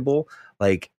unpredictable,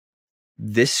 like,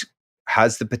 this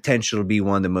has the potential to be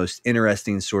one of the most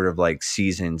interesting sort of like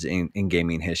seasons in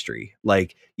gaming history.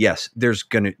 Like, yes, there's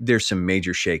some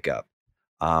major shakeup.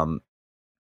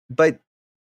 But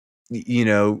you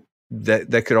know,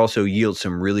 that could also yield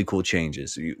some really cool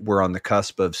changes. We're on the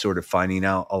cusp of sort of finding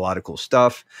out a lot of cool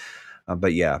stuff.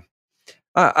 But yeah,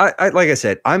 I like I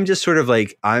said, I'm just sort of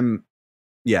like, I'm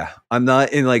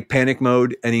not in like panic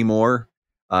mode anymore.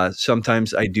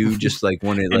 Sometimes I do just like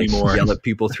want to like yell at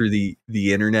people through the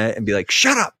internet and be like,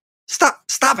 shut up, stop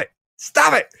it.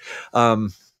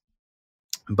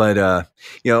 But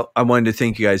you know, I wanted to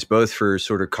thank you guys both for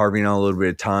sort of carving out a little bit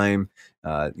of time,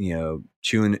 you know,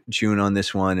 chewing on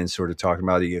this one and sort of talking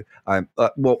about it.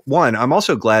 Well, one, I'm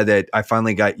also glad that I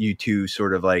finally got you two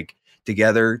sort of like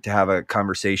together to have a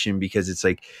conversation, because it's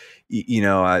like, you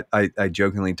know, I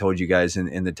jokingly told you guys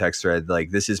in the text thread,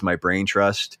 like, this is my brain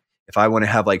trust. If I want to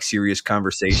have like serious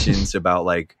conversations about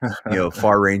like, you know,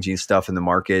 far ranging stuff in the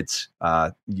markets,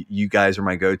 you guys are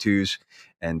my go-tos.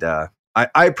 And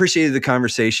I appreciated the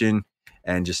conversation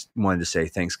and just wanted to say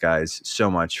thanks, guys,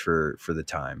 so much for the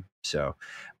time. So,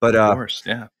 but of course,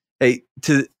 yeah. Hey,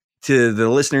 to the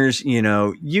listeners, you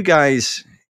know, you guys,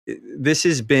 this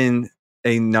has been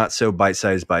a not so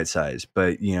bite-sized,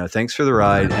 but you know, thanks for the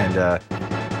ride. And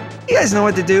you guys know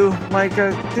what to do.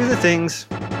 Micah, do the things.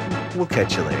 We'll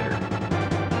catch you later.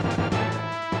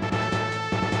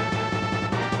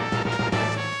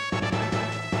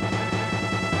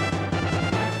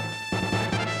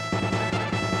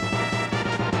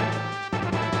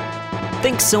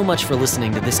 Thanks so much for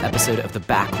listening to this episode of The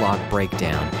Backlog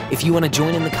Breakdown. If you want to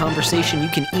join in the conversation, you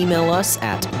can email us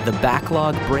at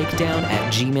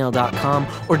thebacklogbreakdown@gmail.com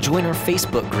or join our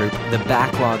Facebook group, The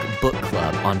Backlog Book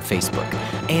Club, on Facebook.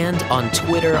 And on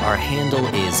Twitter, our handle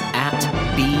is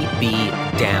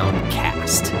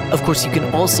 @BBDownCast. Of course, you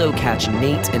can also catch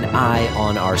Nate and I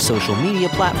on our social media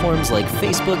platforms like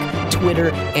Facebook, Twitter,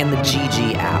 and the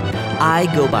GG app. I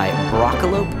go by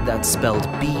Broccolope, that's spelled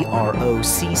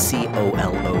BROCCOLOPE,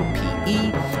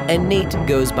 and Nate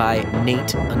goes by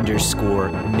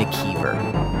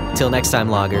Nate_McKeever. Till next time,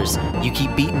 loggers, you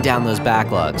keep beating down those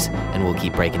backlogs, and we'll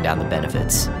keep breaking down the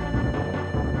benefits.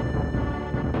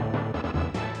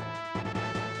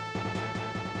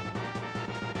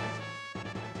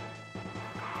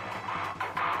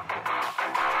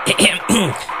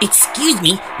 Excuse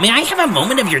me, may I have a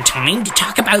moment of your time to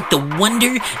talk about the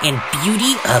wonder and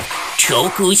beauty of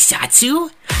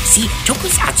tokusatsu? See,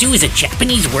 tokusatsu is a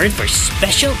Japanese word for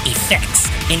special effects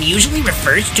and usually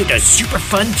refers to the super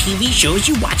fun TV shows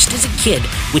you watched as a kid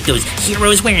with those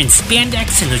heroes wearing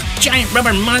spandex and those giant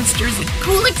rubber monsters with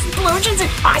cool explosions and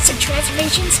awesome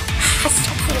transformations.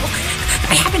 So cool.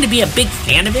 I happen to be a big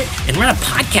fan of it and run a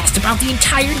podcast about the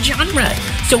entire genre.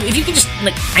 So if you could just,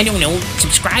 like, I don't know,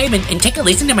 subscribe and take a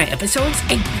listen to my episodes,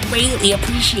 I'd greatly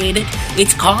appreciate it.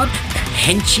 It's called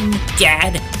Henshin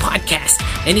Dad Podcast,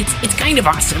 and it's kind of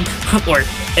awesome, or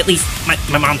at least my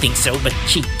mom thinks so, but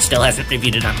she still hasn't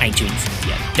reviewed it on iTunes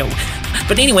yet. No.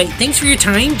 But anyway, thanks for your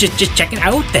time. Just check it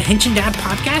out, the Henshin Dad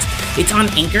Podcast. It's on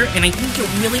Anchor, and I think you'll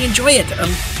really enjoy it.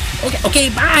 Okay,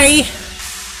 bye.